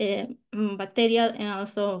viral, bacterial, and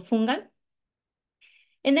also fungal.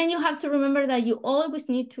 And then you have to remember that you always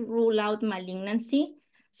need to rule out malignancy.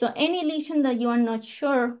 So any lesion that you are not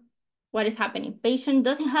sure what is happening, patient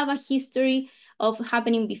doesn't have a history of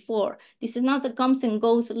happening before. This is not a comes and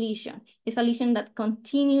goes lesion. It's a lesion that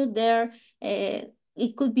continued there.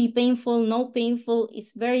 It could be painful, no painful,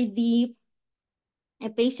 it's very deep. A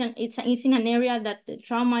patient, it's in an area that the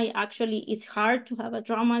trauma actually is hard to have a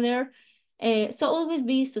trauma there. So always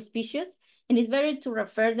be suspicious. And it's better to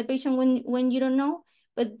refer the patient when you don't know,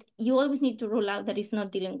 but you always need to rule out that it's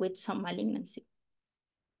not dealing with some malignancy.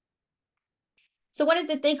 So what is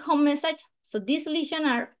the take-home message? So these lesions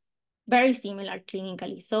are very similar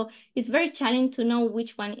clinically. So it's very challenging to know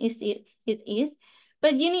which one it is.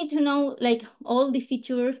 But you need to know like all the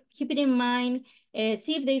features, keep it in mind,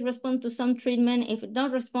 see if they respond to some treatment. If it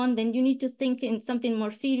don't respond, then you need to think in something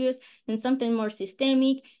more serious and something more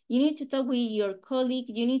systemic. You need to talk with your colleague.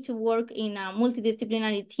 You need to work in a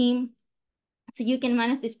multidisciplinary team so you can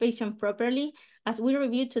manage this patient properly. As we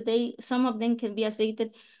reviewed today, some of them can be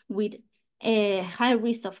associated with a high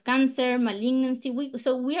risk of cancer, malignancy.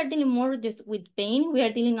 So we are dealing more just with pain. We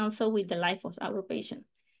are dealing also with the life of our patient.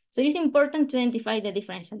 So it's important to identify the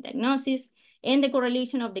differential diagnosis and the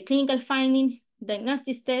correlation of the clinical finding,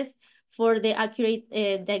 diagnosis test for the accurate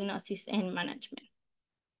diagnosis and management.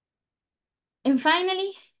 And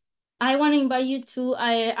finally, I want to invite you to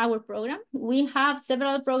our program. We have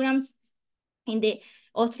several programs in the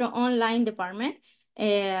Ostro online department.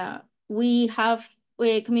 We have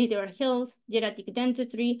community oral health, geriatric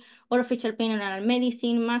dentistry, orophacial pain and oral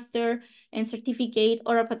medicine, master and certificate,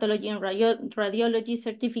 oral pathology and radiology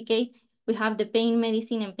certificate. We have the pain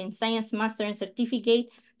medicine and pain science master and certificate.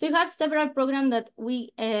 So we have several programs that we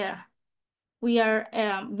are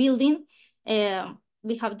building.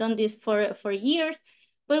 We have done this for years,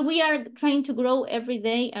 but we are trying to grow every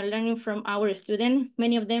day and learning from our students.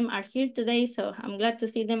 Many of them are here today, so I'm glad to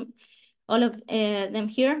see them, all of them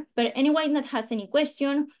here. But anyone that has any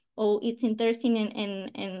question or it's interesting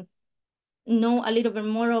and know a little bit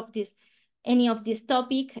more of this, any of this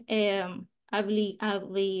topic,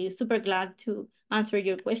 I'll be super glad to answer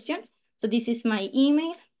your question. So this is my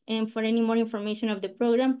email, and for any more information of the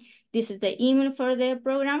program, this is the email for the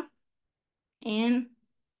program. And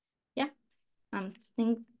yeah, I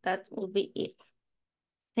think that will be it.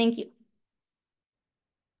 Thank you.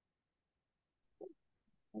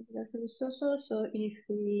 Thank you, Dr. Vistoso. So if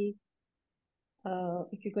you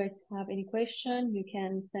guys have any question, you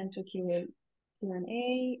can send to Q&A.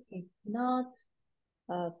 If not,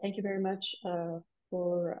 thank you very much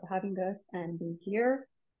for having us and being here.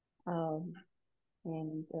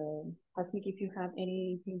 Hasmik, if you have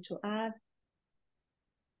anything to add.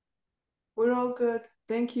 We're all good.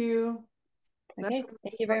 Thank you. Okay,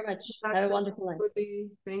 thank you very much. Have a wonderful night.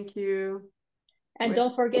 Thank you. And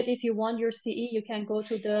don't forget, if you want your CE, you can go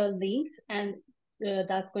to the links, and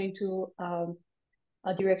that's going to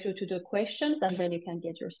direct you to the questions, and then you can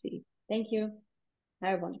get your CE. Thank you.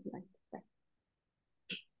 Have a wonderful night.